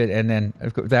did it even, and then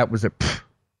that was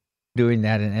doing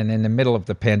that. And in the middle of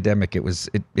the pandemic,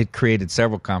 it created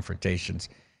several confrontations.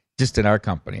 Just in our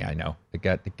company, I know it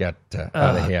got out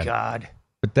of hand. Oh God!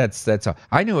 But that's all.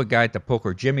 I knew a guy at the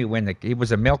poker, Jimmy Wynn. He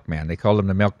was a milkman. They called him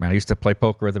the milkman. I used to play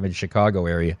poker with him in the Chicago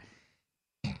area.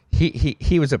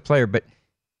 He was a player, but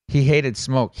he hated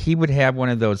smoke. He would have one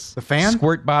of those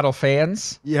squirt bottle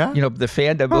fans. Yeah. The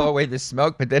fan to blow away the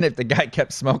smoke. But then if the guy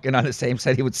kept smoking on the same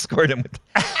side, he would squirt him with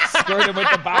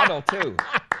the bottle too.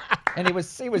 And he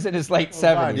was in his late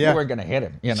 70s. You weren't going to hit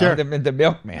him. Sure. The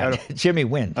milkman, Jimmy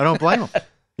Wynn. I don't blame him.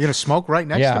 You gonna smoke right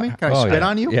next to me? Can I spit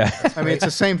on you? Yeah. I mean, it's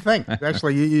the same thing.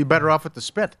 Actually, you're better off with the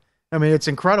spit. I mean, it's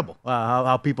incredible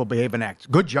how people behave and act.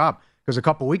 Good job, because a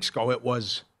couple weeks ago it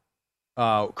was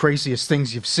craziest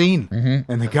things you've seen,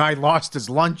 and the guy lost his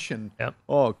lunch. And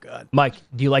oh God, Mike,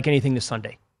 do you like anything this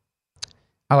Sunday?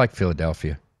 I like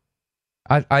Philadelphia.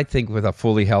 I think with a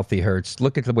fully healthy Hurts,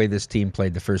 look at the way this team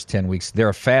played the first 10 weeks. They're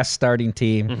a fast starting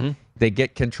team. They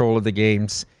get control of the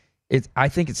games. I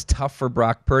think it's tough for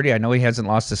Brock Purdy. I know he hasn't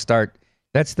lost a start.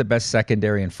 That's the best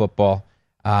secondary in football.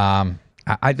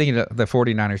 I think the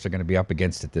 49ers are going to be up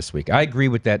against it this week. I agree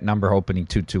with that number opening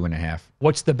 2.5.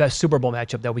 What's the best Super Bowl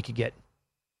matchup that we could get?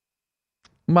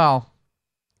 Well,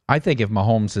 I think if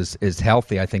Mahomes is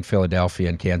healthy, I think Philadelphia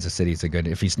and Kansas City is a good.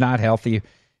 If he's not healthy,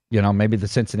 maybe the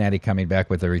Cincinnati coming back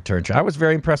with a return. I was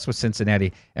very impressed with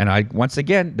Cincinnati. And once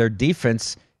again, their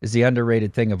defense is the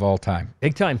underrated thing of all time.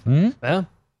 Big time. Well,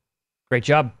 great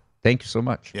job. Thank you so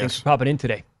much. Thanks for popping in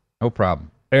today. No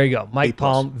problem. There you go. Mike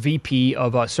Palm, VP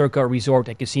of Circa Resort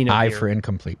and Casino. I for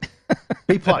incomplete.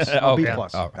 B+. plus. Okay. B+.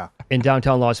 Yeah. In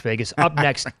downtown Las Vegas. Up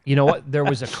next, you know what? There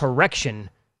was a correction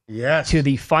to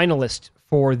the finalist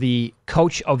for the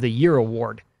Coach of the Year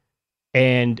award.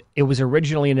 And it was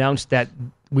originally announced that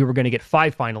we were going to get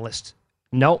 5 finalists.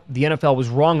 No, the NFL was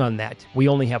wrong on that. We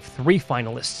only have 3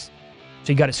 finalists.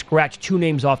 So you got to scratch 2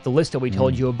 names off the list that we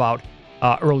told you about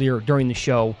earlier during the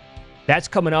show. That's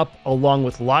coming up along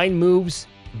with line moves,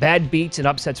 bad beats, and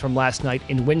upsets from last night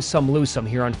in Win Some, Lose Some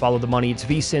here on Follow the Money. It's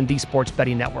VSiN, the Sports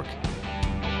Betting Network.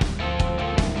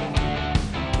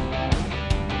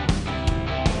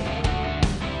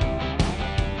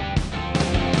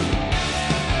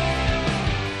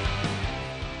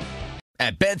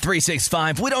 At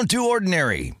Bet365, we don't do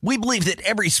ordinary. We believe that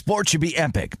every sport should be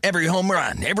epic. Every home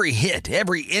run, every hit,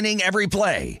 every inning, every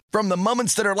play. From the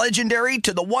moments that are legendary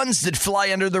to the ones that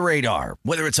fly under the radar.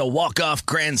 Whether it's a walk-off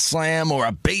grand slam or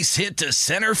a base hit to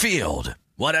center field.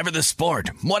 Whatever the sport,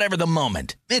 whatever the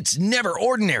moment, it's never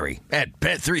ordinary at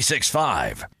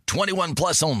Bet365. 21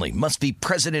 plus only. Must be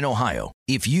present in Ohio.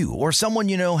 If you or someone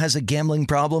you know has a gambling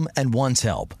problem and wants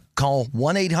help, call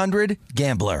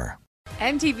 1-800-GAMBLER.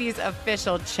 MTV's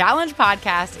official Challenge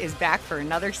podcast is back for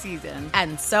another season.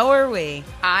 And so are we.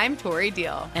 I'm Tori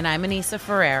Deal. And I'm Anissa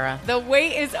Ferreira. The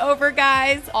wait is over,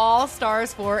 guys. All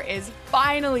Stars 4 is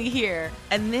finally here.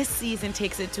 And this season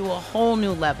takes it to a whole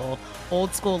new level.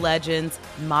 Old school legends,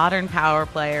 modern power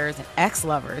players, and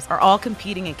ex-lovers are all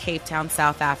competing in Cape Town,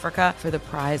 South Africa for the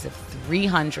prize of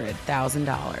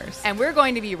 $300,000. And we're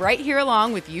going to be right here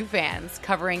along with you fans,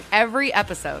 covering every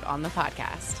episode on the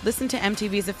podcast. Listen to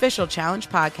MTV's official Challenge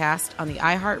podcast on the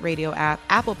iHeartRadio app,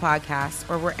 Apple Podcasts,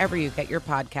 or wherever you get your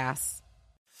podcasts.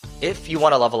 If you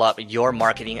want to level up your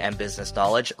marketing and business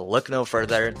knowledge, look no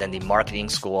further than the Marketing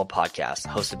School podcast,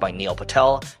 hosted by Neil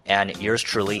Patel and yours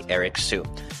truly, Eric Su.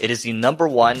 It is the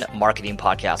 #1 marketing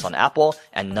podcast on Apple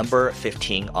and number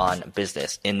 15 on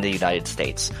business in the United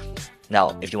States.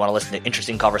 Now, if you want to listen to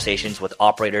interesting conversations with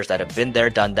operators that have been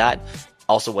there, done that,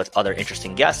 also with other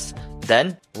interesting guests,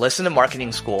 then listen to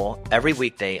Marketing School every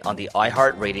weekday on the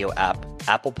iHeartRadio app,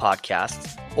 Apple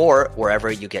Podcasts, or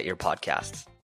wherever you get your podcasts.